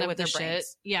she made placement it of with the her shit.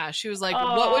 brains. Yeah, she was like,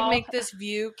 Oh. "What would make this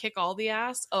view kick all the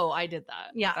ass?" Oh, I did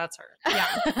that. Yeah. that's her.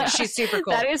 Yeah, she's super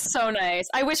cool. That is so nice.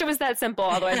 I wish it was that simple.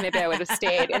 Otherwise, maybe I would have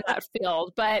stayed in that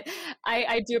field. But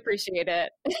I do appreciate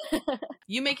it.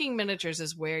 You making miniatures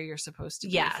is where you're supposed to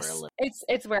be Yes. for a living.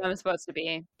 It's where I'm supposed to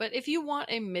be. But if you want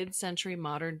a mid-century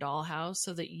modern dollhouse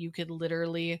so that you could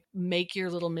literally make your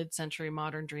little mid-century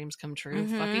modern dreams come true,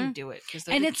 Mhm. fucking do it. Because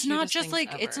And it's not just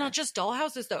like it's not just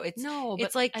dollhouses though. It's no, it's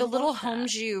but like I the little love that.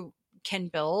 homes you can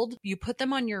build, you put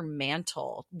them on your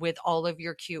mantle with all of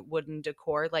your cute wooden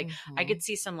decor. Like I could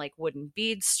see some like wooden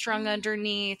beads strung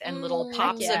underneath and little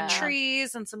pops of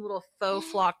trees and some little faux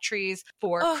flock trees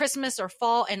for Christmas or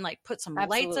fall, and like put some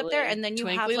lights up there. And then you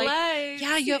have like,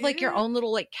 lights. you have like your own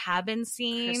little like cabin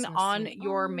scene Christmas on scene.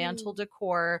 your mantle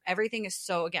decor. Everything is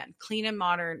so, again, clean and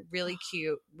modern, really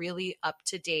cute, really up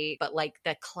to date, but like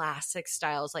the classic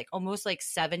styles, like almost like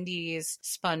 70s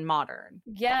spun modern.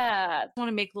 Yeah. I want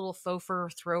to make little faux fur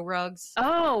throw rugs.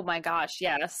 Oh my gosh,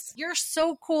 yes. You're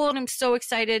so cool, and I'm so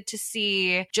excited to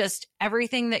see just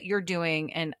everything that you're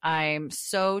doing, and I'm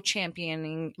so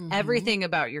championing everything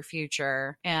about your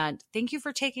future. And thank you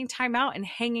for taking time out and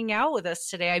hanging out with us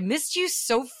today. I missed you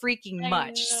so freaking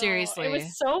much. Seriously. It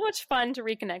was so much fun to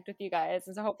reconnect with you guys,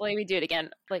 and so hopefully we do it again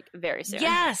like very soon.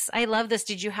 Yes, I love this.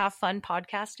 Did you have fun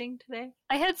podcasting today?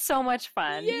 I had so much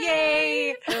fun.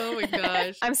 Yay! Oh my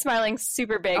gosh. I'm smiling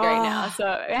super big right now,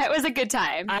 so it was a good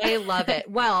time. I love it.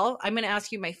 Well, I'm going to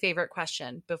ask you my favorite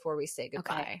question before we say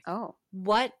goodbye. Okay. Oh.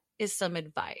 What is some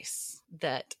advice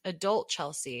that adult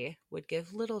Chelsea would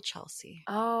give little Chelsea?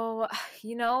 Oh,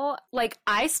 like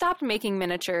I stopped making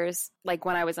miniatures like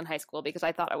when I was in high school because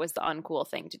I thought it was the uncool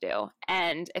thing to do.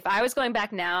 And if I was going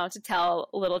back now to tell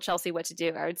little Chelsea what to do,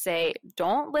 I would say,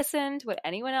 don't listen to what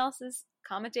anyone else is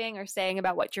commenting or saying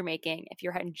about what you're making. If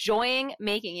you're enjoying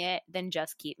making it, then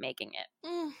just keep making it.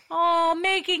 Oh,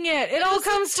 making it. It all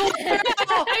comes full circle.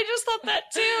 I just thought that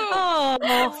too. Oh,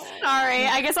 sorry.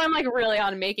 I guess I'm like really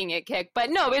on making it kick,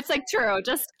 but no, it's like true.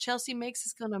 Just Chelsea makes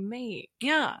is gonna make.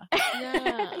 Yeah.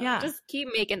 Yeah. Just keep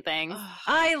making things.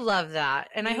 I love that.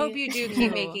 And I hope you do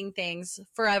keep too. making things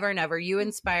forever and ever. You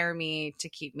inspire me to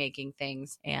keep making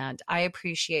things, and I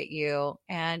appreciate you.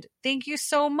 And thank you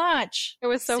so much. It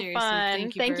was so Seriously,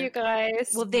 fun. Thank you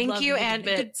guys. Well, thank Love you, you to and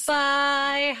bits.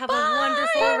 goodbye. Have a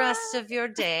wonderful rest of your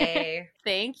day.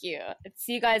 Thank you.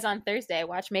 See you guys on Thursday.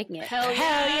 Watch Making It. Hell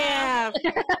yeah.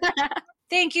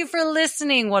 Thank you for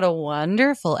listening. What a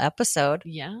wonderful episode.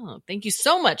 Yeah. Thank you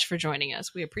so much for joining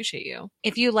us. We appreciate you.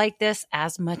 If you like this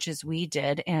as much as we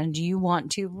did and you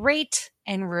want to rate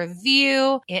and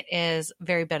review, it is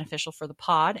very beneficial for the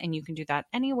pod, and you can do that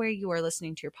anywhere you are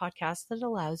listening to your podcast that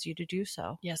allows you to do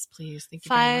so. Yes, please. Thank you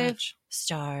very 5 much.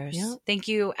 stars. Yep. Thank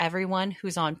you, everyone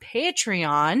who's on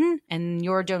Patreon, and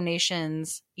your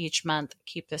donations each month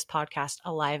keep this podcast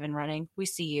alive and running. We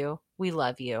see you. We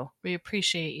love you. We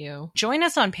appreciate you. Join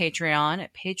us on Patreon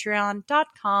at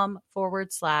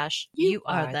patreon.com/you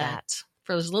are that.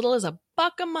 For as little as $1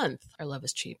 a month, our love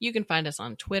is cheap. You can find us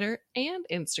on Twitter and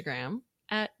Instagram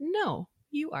at No,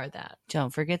 You Are That.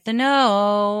 Don't forget the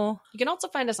no. You can also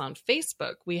find us on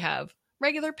Facebook. We have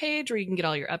regular page where you can get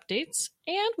all your updates,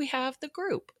 and we have the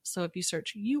group. So if you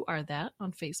search You Are That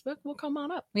on Facebook, we'll come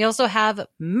on up. We also have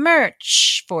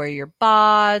merch for your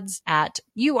bods at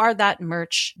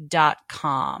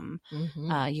youarethatmerch.com.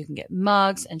 You can get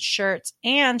mugs and shirts,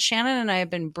 and Shannon and I have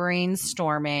been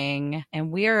brainstorming,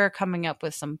 and we are coming up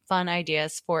with some fun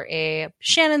ideas for a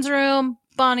Shannon's Room,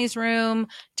 Bonnie's Room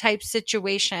type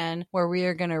situation where we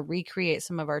are going to recreate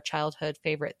some of our childhood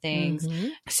favorite things.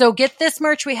 So get this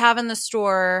merch we have in the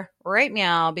store right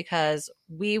now, because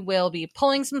we will be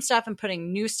pulling some stuff and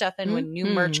putting new stuff in when new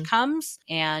merch comes,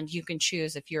 and you can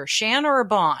choose if you're a Shan or a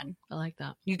Bon. I like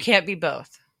that. You can't be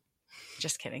both.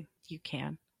 Just kidding. You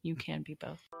can. You can be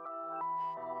both.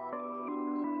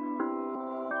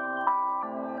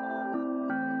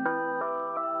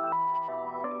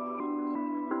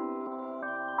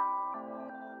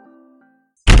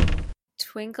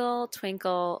 Twinkle,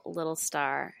 twinkle, little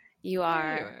star. You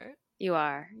are that. You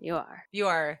are that.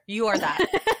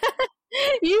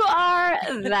 You are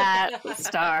that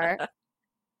star.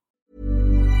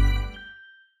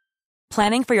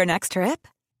 Planning for your next trip?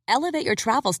 Elevate your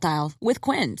travel style with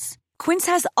Quince. Quince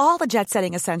has all the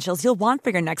jet-setting essentials you'll want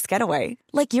for your next getaway,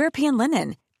 like European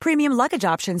linen, premium luggage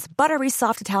options, buttery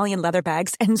soft Italian leather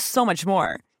bags, and so much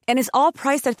more. And is all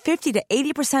priced at 50 to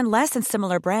 80% less than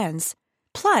similar brands.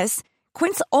 Plus,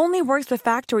 Quince only works with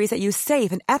factories that use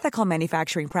safe and ethical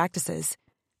manufacturing practices.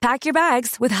 Pack your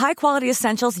bags with high-quality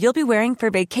essentials you'll be wearing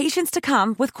for vacations to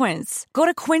come with Quince. Go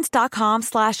to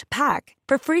quince.com/pack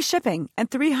for free shipping and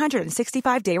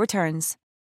 365-day returns.